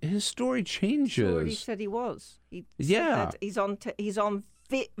his story changes. He already said he was. He's on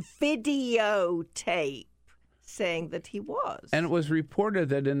videotape saying that he was. And it was reported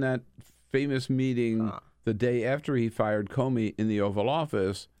that in that famous meeting the day after he fired Comey in the Oval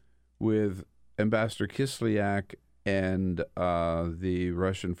Office with Ambassador Kislyak and the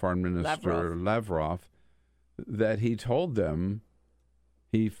Russian Foreign Minister Lavrov, that he told them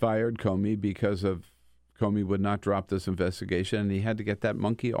he fired Comey because Comey would not drop this investigation, and he had to get that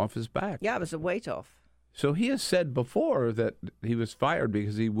monkey off his back. Yeah, it was a weight off. So he has said before that he was fired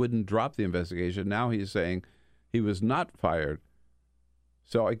because he wouldn't drop the investigation. Now he's saying he was not fired.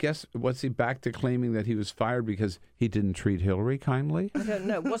 So I guess, what's he back to claiming that he was fired because he didn't treat Hillary kindly? I don't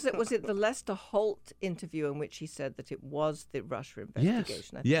know. Was it the Lester Holt interview in which he said that it was the Russia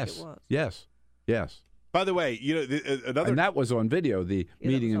investigation? I think it was. Yes. By the way, another... And that was on video. The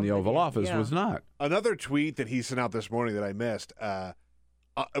meeting in the Oval Office was not. Another tweet that he sent out this morning that I missed,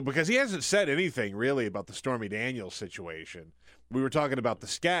 because he hasn't said anything really about the Stormy Daniels situation. We were talking about the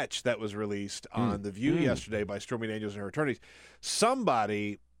sketch that was released on The View yesterday by Stormy Daniels and her attorneys.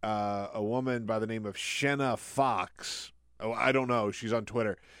 Somebody, a woman by the name of Shenna Fox, I don't know, she's on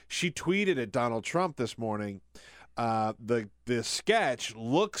Twitter, she tweeted at Donald Trump this morning, the sketch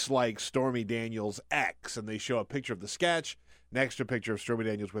looks like Stormy Daniels' ex, and they show a picture of the sketch next to a picture of Stormy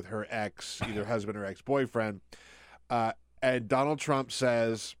Daniels with her ex, either husband or ex-boyfriend. And Donald Trump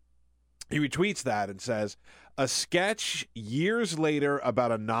says, he retweets that and says, a sketch years later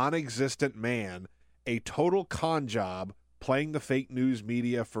about a non-existent man, a total con job, playing the fake news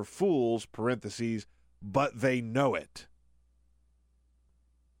media for fools, parentheses, but they know it.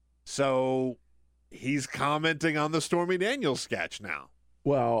 So he's commenting on the Stormy Daniels sketch now.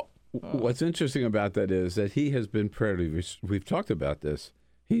 Well, what's interesting about that is that he has been we've talked about this.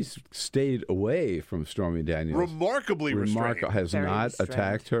 He's stayed away from Stormy Daniels. Remarkably restrained. Has Very not restrained.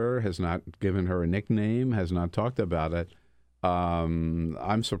 attacked her, has not given her a nickname, has not talked about it.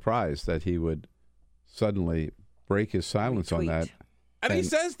 I'm surprised that he would suddenly break his silence on that. And he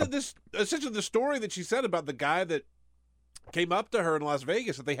says that this, essentially the story that she said about the guy that came up to her in Las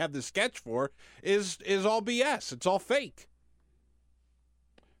Vegas that they had this sketch for is all BS. It's all fake.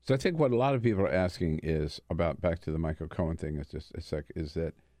 So I think what a lot of people are asking is about, back to the Michael Cohen thing, is just a sec, is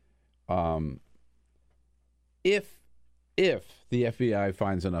that if the FBI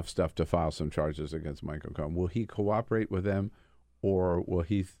finds enough stuff to file some charges against Michael Cohen, will he cooperate with them, or will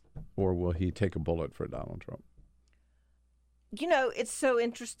he take a bullet for Donald Trump? You know, it's so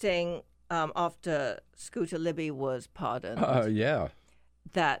interesting. After Scooter Libby was pardoned,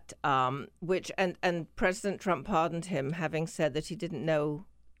 that and President Trump pardoned him, having said that he didn't know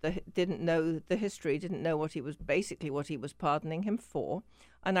the history, didn't know what he was pardoning him for.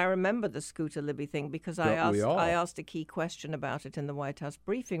 And I remember the Scooter Libby thing because I asked a key question about it in the White House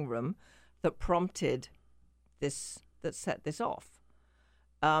briefing room that prompted this, that set this off.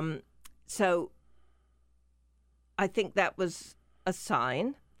 So I think that was a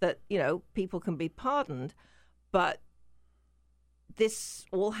sign that, people can be pardoned, but this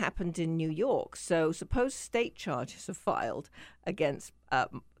all happened in New York. So suppose state charges are filed against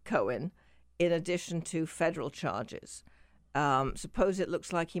Cohen in addition to federal charges. Suppose it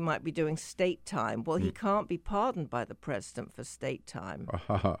looks like he might be doing state time. Well, he can't be pardoned by the president for state time.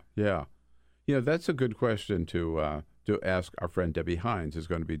 Yeah. That's a good question to ask our friend Debbie Hines, who's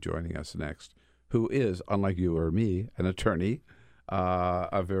going to be joining us next, who is, unlike you or me, an attorney,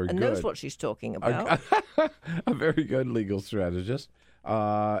 and knows what she's talking about. A very good legal strategist.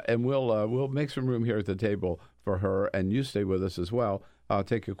 And we'll make some room here at the table for her, and you stay with us as well. I'll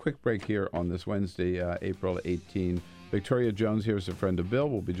take a quick break here on this Wednesday, April 18. Victoria Jones here is a friend of Bill.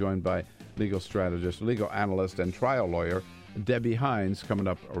 We'll be joined by legal strategist, legal analyst, and trial lawyer Debbie Hines coming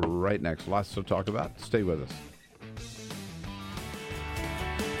up right next. Lots to talk about. Stay with us.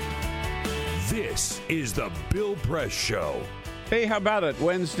 This is the Bill Press Show. Hey, how about it?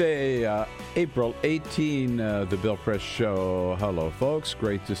 Wednesday, April 18, the Bill Press Show. Hello, folks.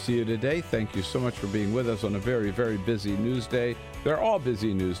 Great to see you today. Thank you so much for being with us on a very, very busy news day. They're all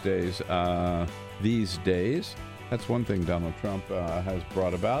busy news days these days. That's one thing Donald Trump has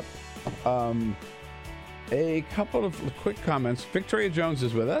brought about. A couple of quick comments. Victoria Jones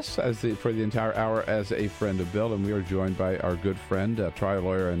is with us for the entire hour as a friend of Bill, and we are joined by our good friend, trial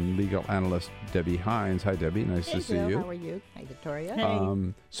lawyer and legal analyst, Debbie Hines. Hi, Debbie. Nice to see Bill. you. How are you? Hi, Victoria.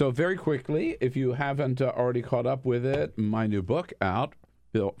 Hey. So very quickly, if you haven't already caught up with it, my new book out,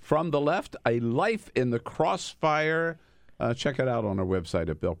 Bill, From the Left, A Life in the Crossfire. Check it out on our website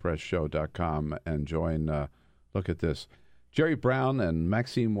at BillPressShow.com and join. Look at this. Jerry Brown and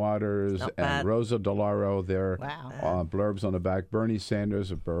Maxine Waters and Rosa DeLauro, their blurbs on the back. Bernie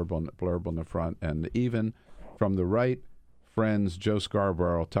Sanders, a blurb on the front. And even from the right, friends Joe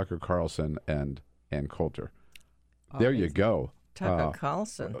Scarborough, Tucker Carlson, and Ann Coulter. There you go. Tucker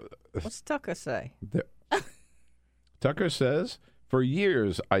Carlson. What's Tucker say? Tucker says, for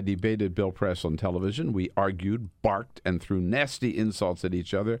years I debated Bill Press on television. We argued, barked, and threw nasty insults at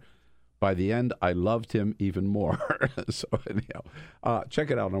each other. By the end, I loved him even more. So anyhow, check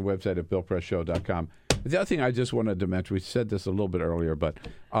it out on our website at BillPressShow.com. The other thing I just wanted to mention, we said this a little bit earlier, but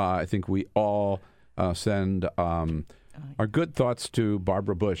I think we all send our good thoughts to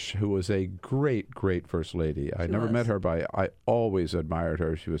Barbara Bush, who was a great, great First Lady. I never met her, but I always admired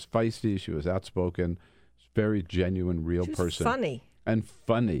her. She was feisty. She was outspoken. Very genuine, real person. Funny. And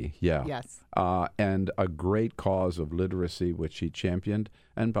funny, yeah. Yes. And a great cause of literacy, which she championed.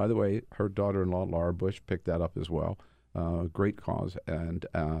 And by the way, her daughter-in-law, Laura Bush, picked that up as well. Great cause. And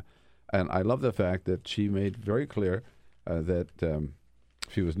I love the fact that she made very clear that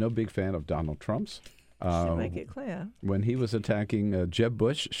she was no big fan of Donald Trump's. Should make it clear. When he was attacking Jeb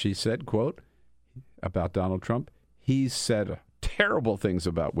Bush, she said, quote, about Donald Trump, he said terrible things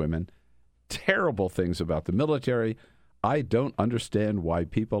about women, terrible things about the military. I don't understand why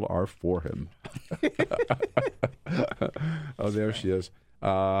people are for him. Oh, there she is.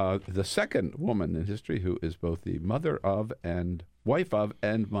 The second woman in history who is both the mother of and wife of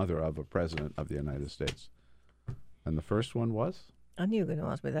and mother of a president of the United States. And the first one was? I knew you were going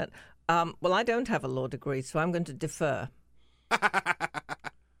to ask me that. Well, I don't have a law degree, so I'm going to defer.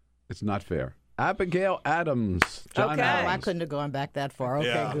 It's not fair. Abigail Adams. John Adams. Oh, I couldn't have gone back that far.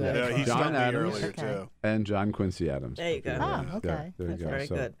 Okay, good. Yeah, he John stumped me Adams earlier, too. and John Quincy Adams. There you go. Okay. There you go. Very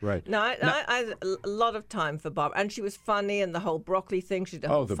So, good. Right. No, I had a lot of time for Bob, and she was funny, and the whole broccoli thing. She did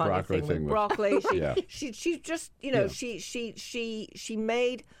a whole the funny broccoli thing thing with was- broccoli. She, Yeah. she just, you know, she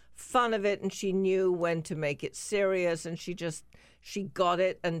made fun of it, and she knew when to make it serious, and she got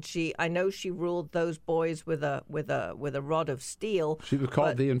it, and I know she ruled those boys with a rod of steel. She was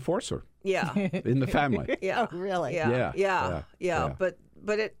called the enforcer. Yeah. In the family. Yeah. Oh, really? Yeah. Yeah. But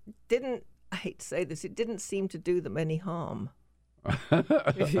it didn't. I hate to say this. It didn't seem to do them any harm.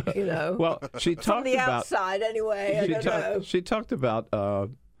 You know. Well, she From talked the about outside, anyway. I don't know. She talked about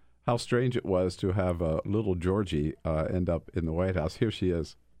how strange it was to have little Georgie end up in the White House. Here she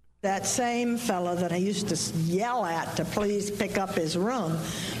is. That same fellow that I used to yell at to please pick up his room,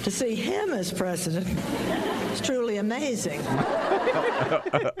 to see him as president is truly amazing.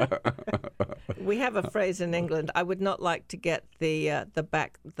 We have a phrase in England. I would not like to get the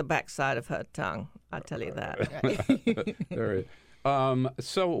backside of her tongue. I tell you that. Very.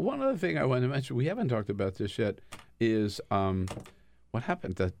 So one other thing I want to mention, we haven't talked about this yet, is what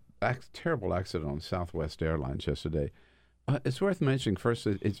happened, that terrible accident on Southwest Airlines yesterday. It's worth mentioning first.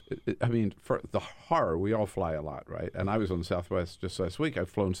 For the horror, we all fly a lot, right? And I was on Southwest just last week. I've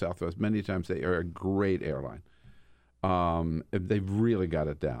flown Southwest many times. They are a great airline. They've really got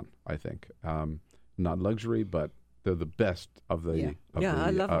it down, I think. Not luxury, but they're the best of the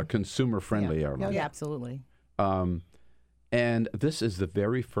I love them. consumer-friendly airlines. Yeah, absolutely. And this is the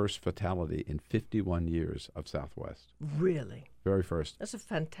very first fatality in 51 years of Southwest. Really? Very first. That's a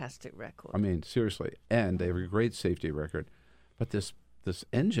fantastic record. I mean, seriously. And they have a great safety record. But this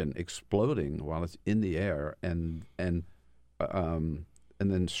engine exploding while it's in the air and then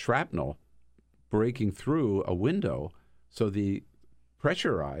shrapnel breaking through a window, so the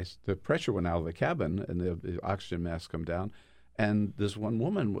pressure went out of the cabin and the oxygen masks come down. And this one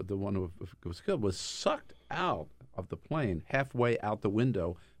woman, the one who was killed, was sucked out of the plane halfway out the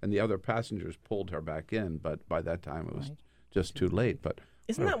window, and the other passengers pulled her back in. But by that time, it was just too late. But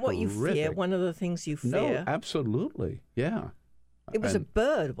isn't that what you fear? One of the things you fear? No, absolutely. Yeah. It was a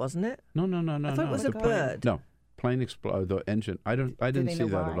bird, wasn't it? No. I thought it was a bird. No, plane exploded. The engine. I didn't see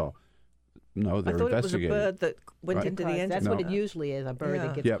that at all. No, they're I thought investigating. It was a bird that went into the engine. That's what it usually is, a bird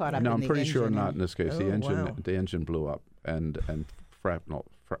that gets caught up in the engine. No, I'm pretty sure not in this case. Oh, The engine blew up, and shrapnel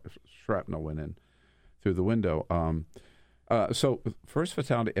went in through the window. So first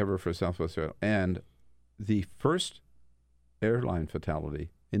fatality ever for Southwest Airlines, and the first airline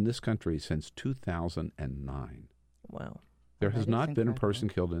fatality in this country since 2009. Wow. There has not been a person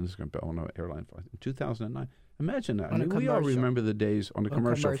killed in this country on an airline flight in 2009. Imagine that. We all remember the days on a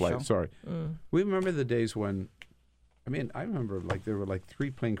commercial flight. Sorry. We remember the days when, I remember there were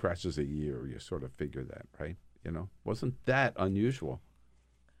 3 plane crashes a year. You sort of figure that, right? Wasn't that unusual?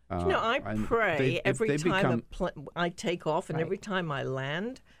 I pray every time I take off and every time I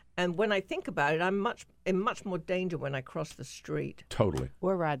land. And when I think about it, I'm in much more danger when I cross the street. Totally.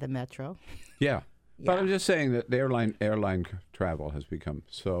 Or ride the metro. Yeah. But I'm just saying that the airline travel has become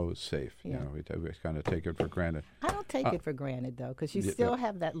so safe. Yeah. We kind of take it for granted. I don't take it for granted, though, because you still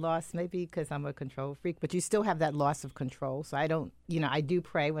have that loss, maybe because I'm a control freak, but you still have that loss of control. So I don't, I do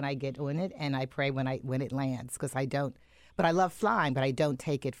pray when I get on it, and I pray when it lands, because I don't But I love flying, but I don't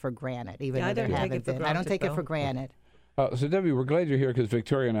take it for granted, even though there haven't been. I don't take it for granted. So, Debbie, we're glad you're here because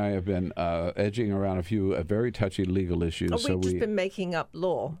Victoria and I have been edging around a few very touchy legal issues. We've just been making up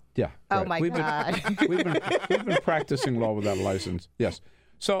law. Yeah. Oh, my God. We've been practicing law without a license. Yes.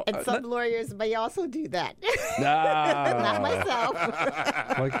 So, and some lawyers may also do that. Not myself.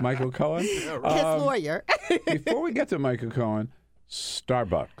 Like Michael Cohen? His lawyer. Before we get to Michael Cohen,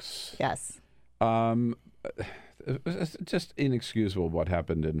 Starbucks. Yes. It's just inexcusable what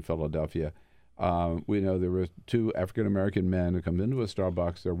happened in Philadelphia. We know there were two African-American men who come into a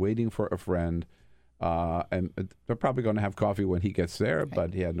Starbucks. They're waiting for a friend, and they're probably going to have coffee when he gets there,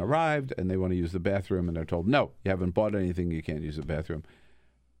 but he hadn't arrived, and they want to use the bathroom, and they're told, no, you haven't bought anything, you can't use the bathroom.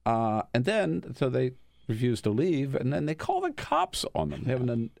 And then, so they refuse to leave, and then they call the cops on them. They haven't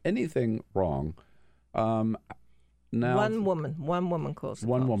done anything wrong. Now, one woman calls the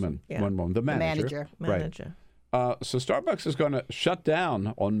one cops. woman, the manager. Manager. So Starbucks is going to shut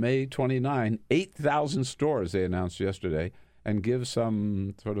down on May 29 8,000 stores, they announced yesterday, and give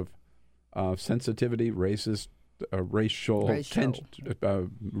some sort of sensitivity, racial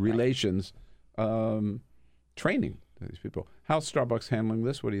relations training to these people. How's Starbucks handling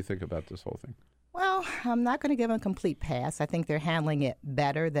this? What do you think about this whole thing? Well, I'm not going to give them a complete pass. I think they're handling it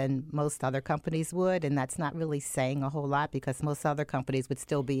better than most other companies would, and that's not really saying a whole lot because most other companies would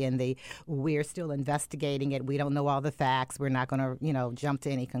still be in the, we're still investigating it, we don't know all the facts, we're not going to, jump to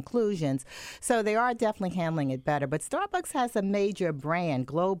any conclusions. So they are definitely handling it better. But Starbucks has a major brand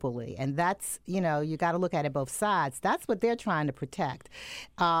globally, and that's, you got to look at it both sides. That's what they're trying to protect.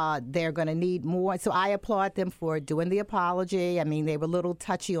 They're going to need more. So I applaud them for doing the apology. I mean, they were a little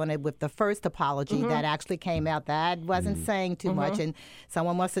touchy on it with the first apology. That actually came out. That wasn't saying too much, and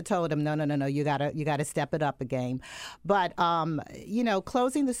someone must have told him, no, you gotta step it up a game. But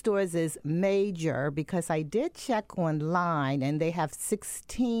closing the stores is major because I did check online, and they have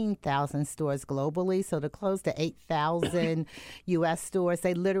 16,000 stores globally. So to close to 8,000 U.S. stores,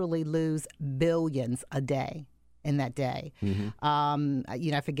 they literally lose billions a day. In that day.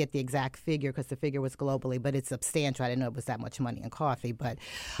 I forget the exact figure because the figure was globally, but it's substantial. I didn't know it was that much money in coffee, but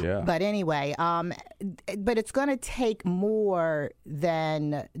anyway, but it's going to take more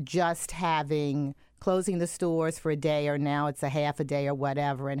than just closing the stores for a day, or now it's a half a day or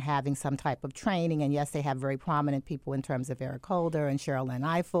whatever, and having some type of training. And yes, they have very prominent people in terms of Eric Holder and Cheryl Lynn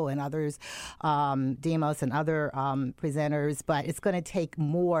Eiffel and others, Demos and other presenters. But it's going to take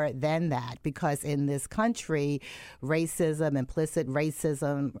more than that because in this country, racism, implicit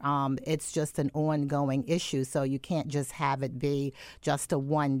racism, it's just an ongoing issue. So you can't just have it be just a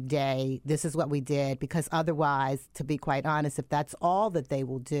one day, this is what we did, because otherwise, to be quite honest, if that's all that they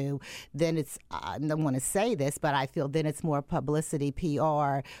will do, then it's I don't want to say this, but I feel then it's more publicity,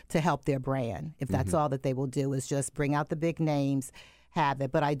 PR to help their brand. If that's all that they will do is just bring out the big names, have it.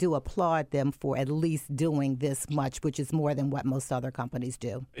 But I do applaud them for at least doing this much, which is more than what most other companies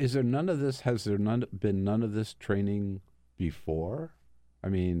do. Is there none of this? Has there been none of this training before? I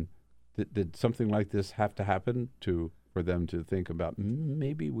mean, did something like this have to happen for them to think about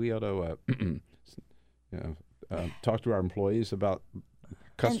maybe we ought to talk to our employees about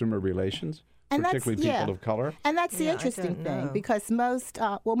customer relations? Particularly people of color. And that's the interesting thing because most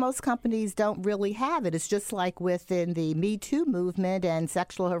companies don't really have it. It's just like within the Me Too movement and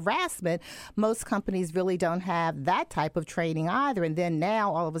sexual harassment, most companies really don't have that type of training either. And then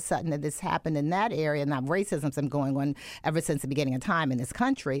now all of a sudden that this happened in that area, now racism's been going on ever since the beginning of time in this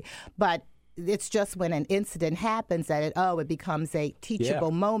country, but it's just when an incident happens that it becomes a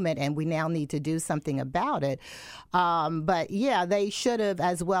teachable moment, and we now need to do something about it. But they should have,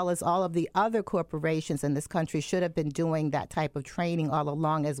 as well as all of the other corporations in this country, should have been doing that type of training all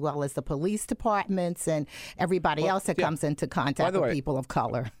along, as well as the police departments and everybody else that comes into contact with people of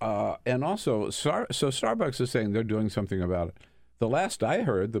color. And also, so Starbucks is saying they're doing something about it. The last I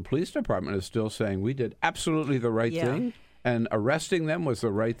heard, the police department is still saying we did absolutely the right thing. And arresting them was the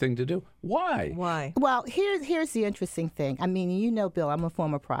right thing to do. Why? Well, here's the interesting thing. I mean, Bill, I'm a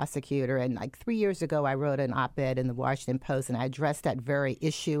former prosecutor, and like 3 years ago, I wrote an op-ed in the Washington Post, and I addressed that very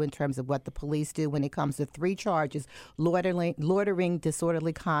issue in terms of what the police do when it comes to 3 charges: loitering,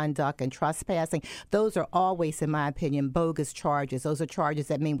 disorderly conduct, and trespassing. Those are always, in my opinion, bogus charges. Those are charges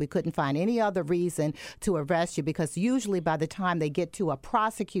that mean we couldn't find any other reason to arrest you, because usually by the time they get to a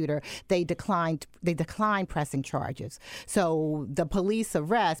prosecutor, they decline pressing charges. So the police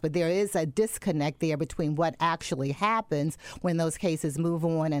arrest, but there is a disconnect there between what actually happens when those cases move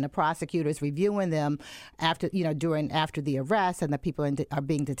on and a prosecutor is reviewing them after the arrest and the people are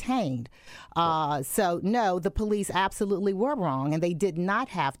being detained. So no, the police absolutely were wrong, and they did not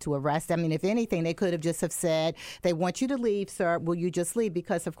have to arrest. I mean, if anything, they could have just have said, they want you to leave, sir. Will you just leave?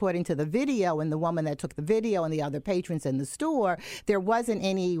 Because according to the video and the woman that took the video and the other patrons in the store, there wasn't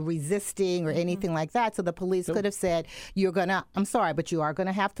any resisting or anything like that. So the police could have said, I'm sorry, but you are going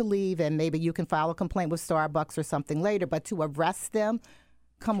to have to leave, and maybe you can file a complaint with Starbucks or something later. But to arrest them,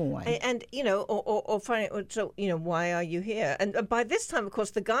 come on. And or find it, so, why are you here? And by this time, of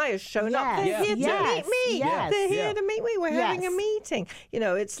course, the guy has shown up. They're here to meet me. They're here to meet me. We're having a meeting.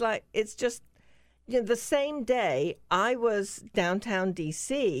 It's just, the same day I was downtown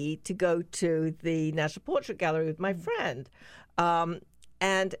D.C. to go to the National Portrait Gallery with my friend.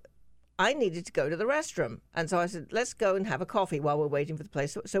 And I needed to go to the restroom. And so I said, let's go and have a coffee while we're waiting for the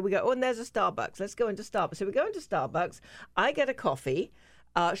place. So we go, and there's a Starbucks. Let's go into Starbucks. So we go into Starbucks. I get a coffee.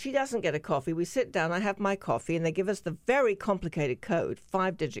 She doesn't get a coffee. We sit down. I have my coffee, and they give us the very complicated code,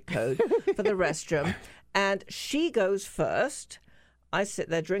 5-digit code for the restroom. And she goes first. I sit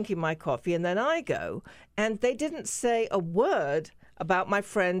there drinking my coffee, and then I go. And they didn't say a word about my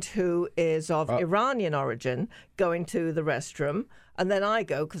friend who is of Iranian origin going to the restroom. And then I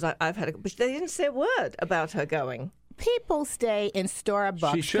go because I've had but they didn't say a word about her going. People stay in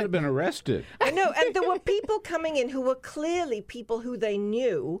Starbucks. She should have been arrested. I know, and there were people coming in who were clearly people who they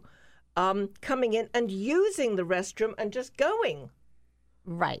knew coming in and using the restroom and just going.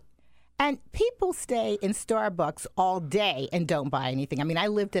 Right. And people stay in Starbucks all day and don't buy anything. I mean, I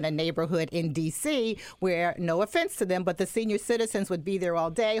lived in a neighborhood in D.C. where, no offense to them, but the senior citizens would be there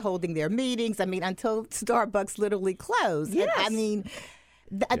all day holding their meetings. I mean, until Starbucks literally closed. Yes. And, I mean,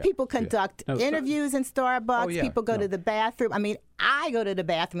 people conduct interviews in Starbucks. People go to the bathroom. I mean, I go to the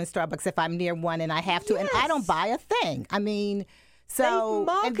bathroom in Starbucks if I'm near one and I have to, and I don't buy a thing. I mean, so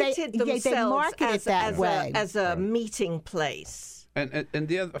they marketed themselves they marketed that way as a meeting place. And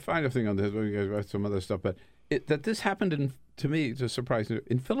the other final thing on this, we guys write some other stuff, but that this happened to me, it's a surprise,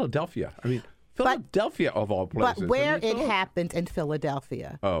 in Philadelphia. I mean, Philadelphia of all places. But where it happened in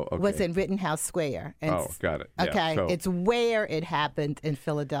Philadelphia was in Rittenhouse Square. And got it. Okay, so, it's where it happened in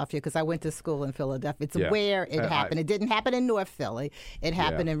Philadelphia because I went to school in Philadelphia. It's where it happened. It didn't happen in North Philly. It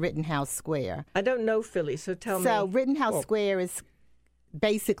happened in Rittenhouse Square. I don't know Philly, so tell me. So Rittenhouse Square is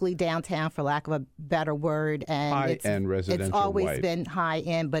basically downtown, for lack of a better word, and high-end residential. It's always been high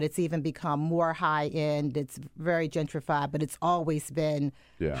end, but it's even become more high end. It's very gentrified, but it's always been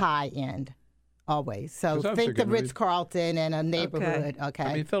high end. Always. So think the Ritz-Carlton and a neighborhood. Okay.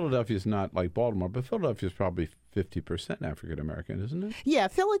 I mean, Philadelphia's not like Baltimore, but Philadelphia's probably 50% African-American, isn't it? Yeah,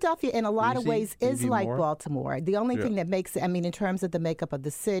 Philadelphia in a lot of ways is like more? Baltimore. The only thing that makes it, I mean, in terms of the makeup of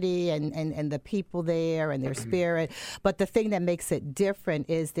the city and the people there and their spirit, but the thing that makes it different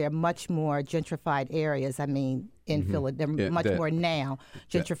is they're much more gentrified areas. I mean, in Philly, they're much more now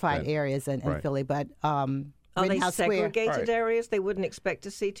gentrified areas in Philly, but are they segregated Square. areas? They wouldn't expect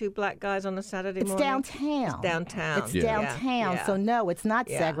to see two black guys on a Saturday morning? Downtown. It's downtown. It's downtown. So no, it's not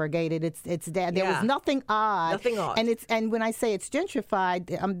segregated. It's down. There was nothing odd. Nothing odd. And when I say it's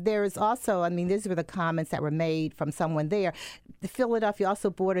gentrified, there is also, I mean, these were the comments that were made from someone there. The Philadelphia also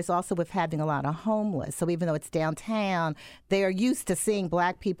borders also with having a lot of homeless. So even though it's downtown, they are used to seeing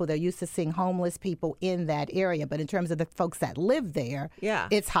black people. They're used to seeing homeless people in that area. But in terms of the folks that live there,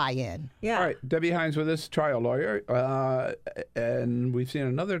 it's high end. Yeah. All right, Debbie Hines with us, trial lawyer, and we've seen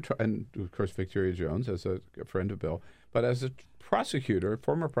another, and of course Victoria Jones as a friend of Bill, but as a prosecutor,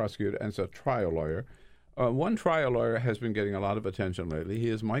 former prosecutor, and as a trial lawyer. One trial lawyer has been getting a lot of attention lately. He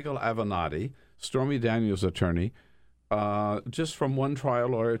is Michael Avenatti, Stormy Daniels' attorney. Just from one trial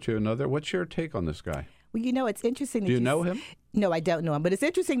lawyer to another, what's your take on this guy? Well, you know, it's interesting. Do you know him? No, I don't know him. But it's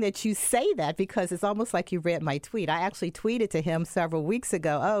interesting that you say that because it's almost like you read my tweet. I actually tweeted to him several weeks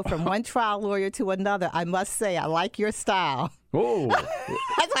ago, from one trial lawyer to another, I must say, I like your style. Oh.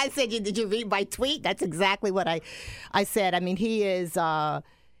 That's why I said, did you read my tweet? That's exactly what I said. I mean, he is...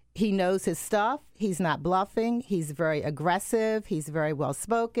 he knows his stuff. He's not bluffing. He's very aggressive. He's very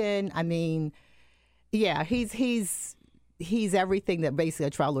well-spoken. I mean, yeah, he's everything that basically a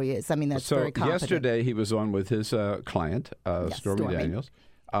trial lawyer is. I mean, that's very competent. Yesterday he was on with his client, Stormy Daniels.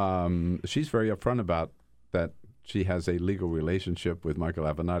 She's very upfront about that she has a legal relationship with Michael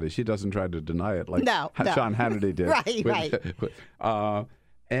Avenatti. She doesn't try to deny it like Sean Hannity did. Right.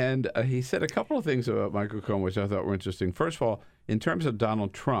 And he said a couple of things about Michael Cohen, which I thought were interesting. First of all, in terms of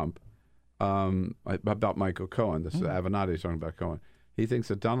Donald Trump, about Michael Cohen, this is Avenatti talking about Cohen, he thinks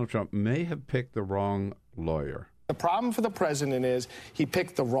that Donald Trump may have picked the wrong lawyer. The problem for the president is he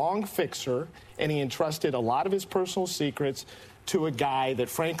picked the wrong fixer, and he entrusted a lot of his personal secrets to a guy that,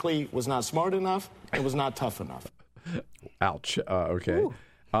 frankly, was not smart enough and was not tough enough. Ouch. Okay.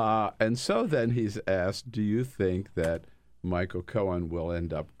 And so then he's asked, do you think that Michael Cohen will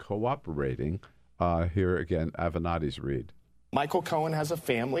end up cooperating? Here again, Avenatti's read. Michael Cohen has a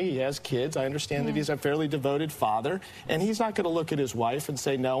family. He has kids. I understand that he's a fairly devoted father. And he's not going to look at his wife and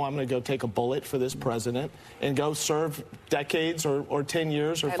say, no, I'm going to go take a bullet for this president and go serve decades or 10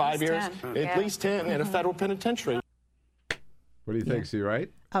 years or at 5 years, 10. at least 10 in a federal penitentiary. What do you think? Is he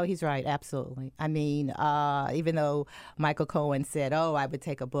right? Oh, he's right. Absolutely. I mean, even though Michael Cohen said, oh, I would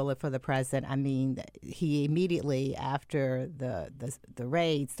take a bullet for the president, I mean, he immediately after the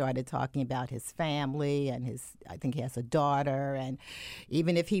raid started talking about his family and I think he has a daughter. And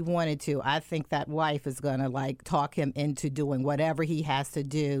even if he wanted to, I think that wife is going to talk him into doing whatever he has to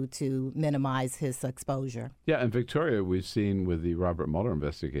do to minimize his exposure. Yeah. And Victoria, we've seen with the Robert Mueller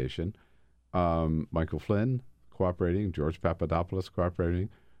investigation, Michael Flynn cooperating, George Papadopoulos cooperating.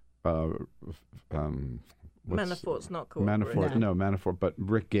 Manafort's not cooperating. Manafort, but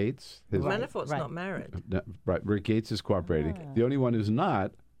Rick Gates. Manafort's not married. Right, Rick Gates is cooperating. The only one who's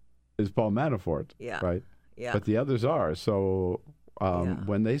not is Paul Manafort. Yeah. Right. Yeah. But the others are. So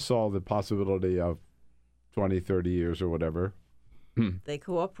when they saw the possibility of 20, 30 years or whatever, they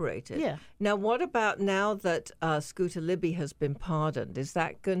cooperated. Yeah. Now, what about now that Scooter Libby has been pardoned? Is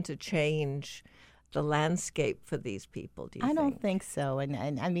that going to change the landscape for these people, do you think? I don't think so.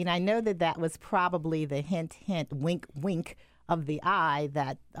 And I mean, I know that was probably the hint, wink, wink of the eye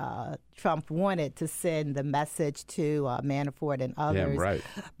that Trump wanted to send the message to Manafort and others. Yeah, right.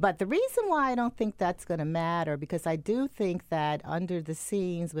 But the reason why I don't think that's going to matter, because I do think that under the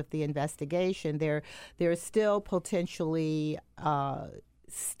scenes with the investigation, there are still potentially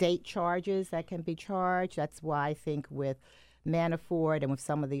state charges that can be charged. That's why I think with Manafort and with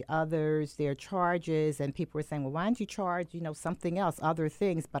some of the others, their charges, and people were saying, well, why don't you charge, something else, other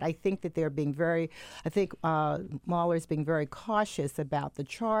things? But I think that Mueller's being very cautious about the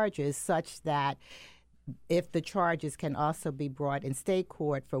charges, such that if the charges can also be brought in state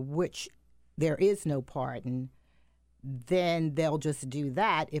court for which there is no pardon, then they'll just do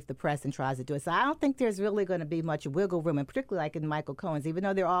that if the president tries to do it. So I don't think there's really going to be much wiggle room, and particularly like in Michael Cohen's, even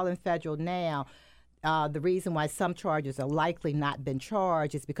though they're all in federal now, the reason why some charges are likely not been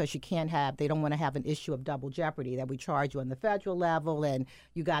charged is because they don't want to have an issue of double jeopardy, that we charge you on the federal level and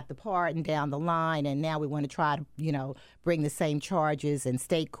you got the pardon down the line, and now we want to try to, bring the same charges in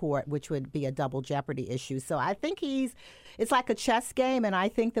state court, which would be a double jeopardy issue. So I think it's like a chess game, and I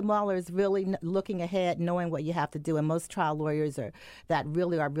think the Mueller is really looking ahead, knowing what you have to do. And most trial lawyers are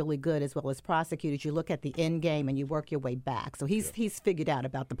really good, as well as prosecutors. You look at the end game and you work your way back. So he's figured out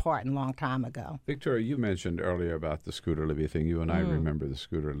about the pardon a long time ago. Victoria, you mentioned earlier about the Scooter Libby thing. You and I remember the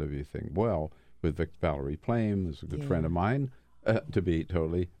Scooter Libby thing well, with Valerie Plame, who's a good friend of mine, to be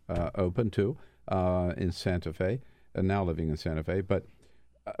totally open to, in Santa Fe, and now living in Santa Fe. But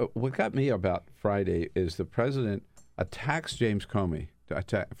what got me about Friday is the president attacks James Comey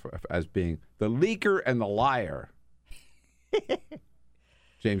as being the leaker and the liar.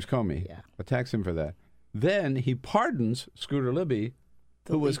 James Comey attacks him for that. Then he pardons Scooter Libby,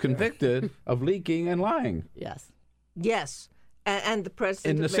 who was convicted of leaking and lying. Yes. And the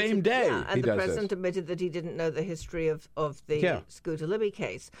president in the same day, and the president admitted that he didn't know the history of the Scooter Libby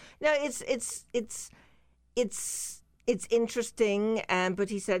case. Now it's interesting, but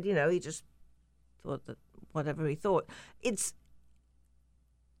he said, he just thought that whatever he thought. It's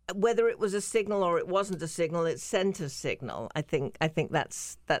whether it was a signal or it wasn't a signal. It sent a signal. I think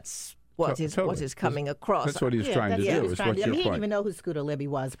that's what is coming across. That's what he's trying to do. He didn't even know who Scooter Libby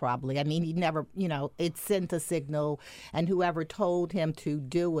was, probably. I mean, he never, it sent a signal, and whoever told him to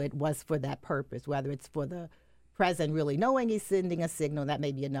do it was for that purpose, whether it's for the president really knowing he's sending a signal, that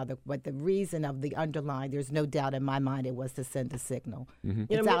may be another. But the reason of the underlying, there's no doubt in my mind it was to send a signal. Mm-hmm.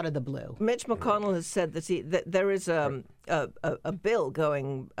 It's out of the blue. Mitch McConnell has said that there is a bill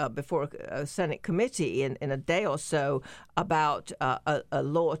going before a Senate committee in a day or so about a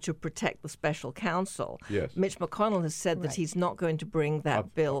law to protect the special counsel. Yes. Mitch McConnell has said that he's not going to bring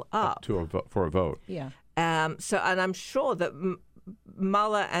that bill up for a vote. Yeah. And I'm sure that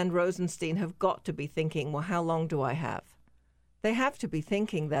Mueller and Rosenstein have got to be thinking, well, how long do I have? They have to be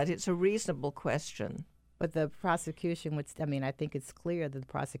thinking that. It's a reasonable question. But the prosecution I think it's clear that the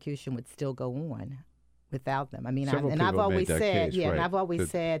prosecution would still go on without them. I mean, Several I've people always made that said, case, right, and I've always that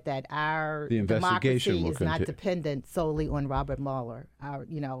said that our the investigation democracy will is not continue. dependent solely on Robert Mueller.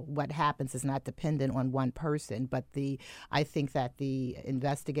 What happens is not dependent on one person, but I think that the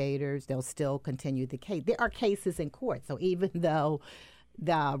investigators, they'll still continue the case. There are cases in court, so even though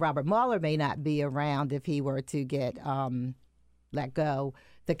Robert Mueller may not be around if he were to get let go,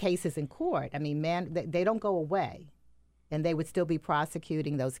 the case is in court. I mean, they don't go away. And they would still be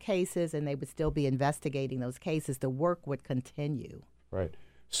prosecuting those cases, and they would still be investigating those cases. The work would continue. Right.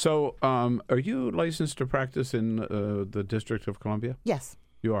 So are you licensed to practice in the District of Columbia? Yes.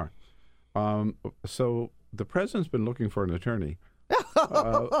 You are. So the president's been looking for an attorney.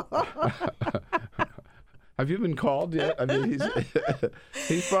 Have you been called yet? I mean,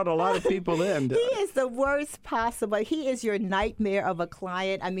 he's brought a lot of people in. He is the worst possible. He is your nightmare of a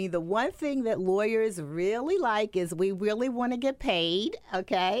client. I mean, the one thing that lawyers really like is we really want to get paid,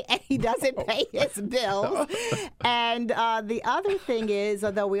 okay? And he doesn't pay his bills. And the other thing is,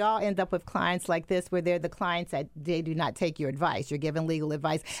 although we all end up with clients like this where they're the clients that they do not take your advice. You're giving legal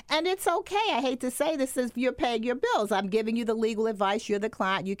advice. And it's okay. I hate to say this, is you're paying your bills. I'm giving you the legal advice. You're the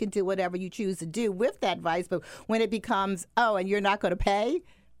client. You can do whatever you choose to do with that advice. But when it becomes, and you're not going to pay,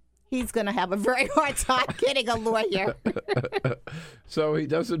 he's going to have a very hard time getting a lawyer. So he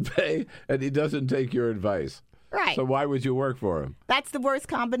doesn't pay and he doesn't take your advice. Right. So why would you work for him? That's the worst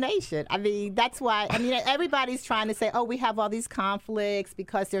combination. I mean, that's why, everybody's trying to say, we have all these conflicts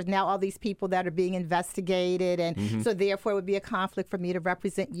because there's now all these people that are being investigated. And so therefore it would be a conflict for me to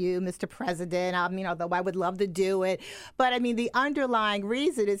represent you, Mr. President. I mean, although I would love to do it. But I mean, the underlying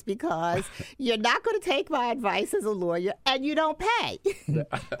reason is because you're not going to take my advice as a lawyer and you don't pay.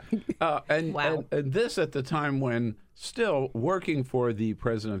 And this at the time when still working for the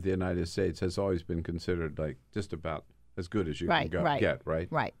President of the United States has always been considered like just about as good as you can get, right?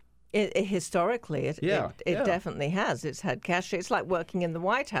 Right. Historically, it definitely has. It's had cachet. It's like working in the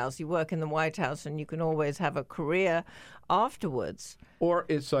White House. You work in the White House and you can always have a career afterwards. Or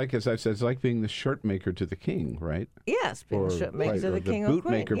it's like, as I've said, it's like being the shirt maker to the king, right? Yes, being the shirt maker to the king or queen. The boot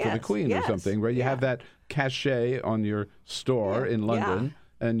maker for the queen or something, right? You have that cachet on your store in London.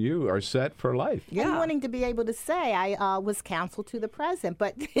 And you are set for life. And wanting to be able to say, I was counsel to the president.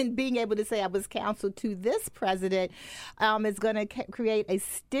 But in being able to say I was counsel to this president is going to create a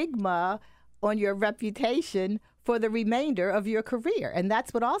stigma on your reputation for the remainder of your career. And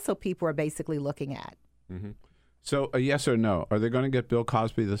that's what also people are basically looking at. Mm-hmm. So a yes or no, are they going to get Bill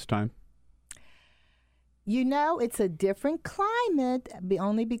Cosby this time? It's a different climate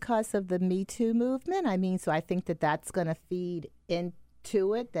only because of the Me Too movement. I mean, so I think that's going to feed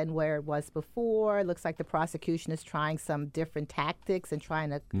into it than where it was before. It looks like the prosecution is trying some different tactics and trying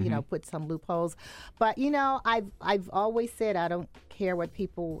to, put some loopholes. But, I've always said I don't care what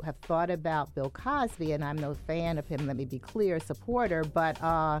people have thought about Bill Cosby, and I'm no fan of him, let me be clear, supporter, but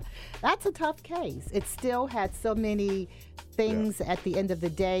that's a tough case. It still had so many things at the end of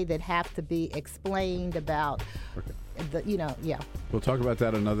the day that have to be explained about We'll talk about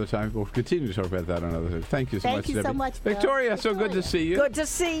that another time. We'll continue to talk about that another time. Thank you so much, Thank you Debbie. so much, Bill. Victoria, so good to see you. Good to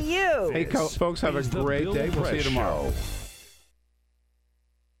see you. Hey, folks, have a great day. We'll see you tomorrow.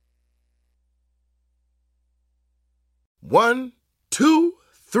 One, 2,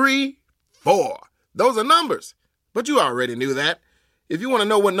 3, 4. Those are numbers. But you already knew that. If you want to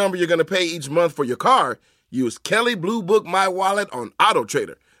know what number you're going to pay each month for your car, use Kelley Blue Book My Wallet on Auto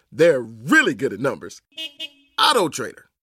Trader. They're really good at numbers. Auto Trader.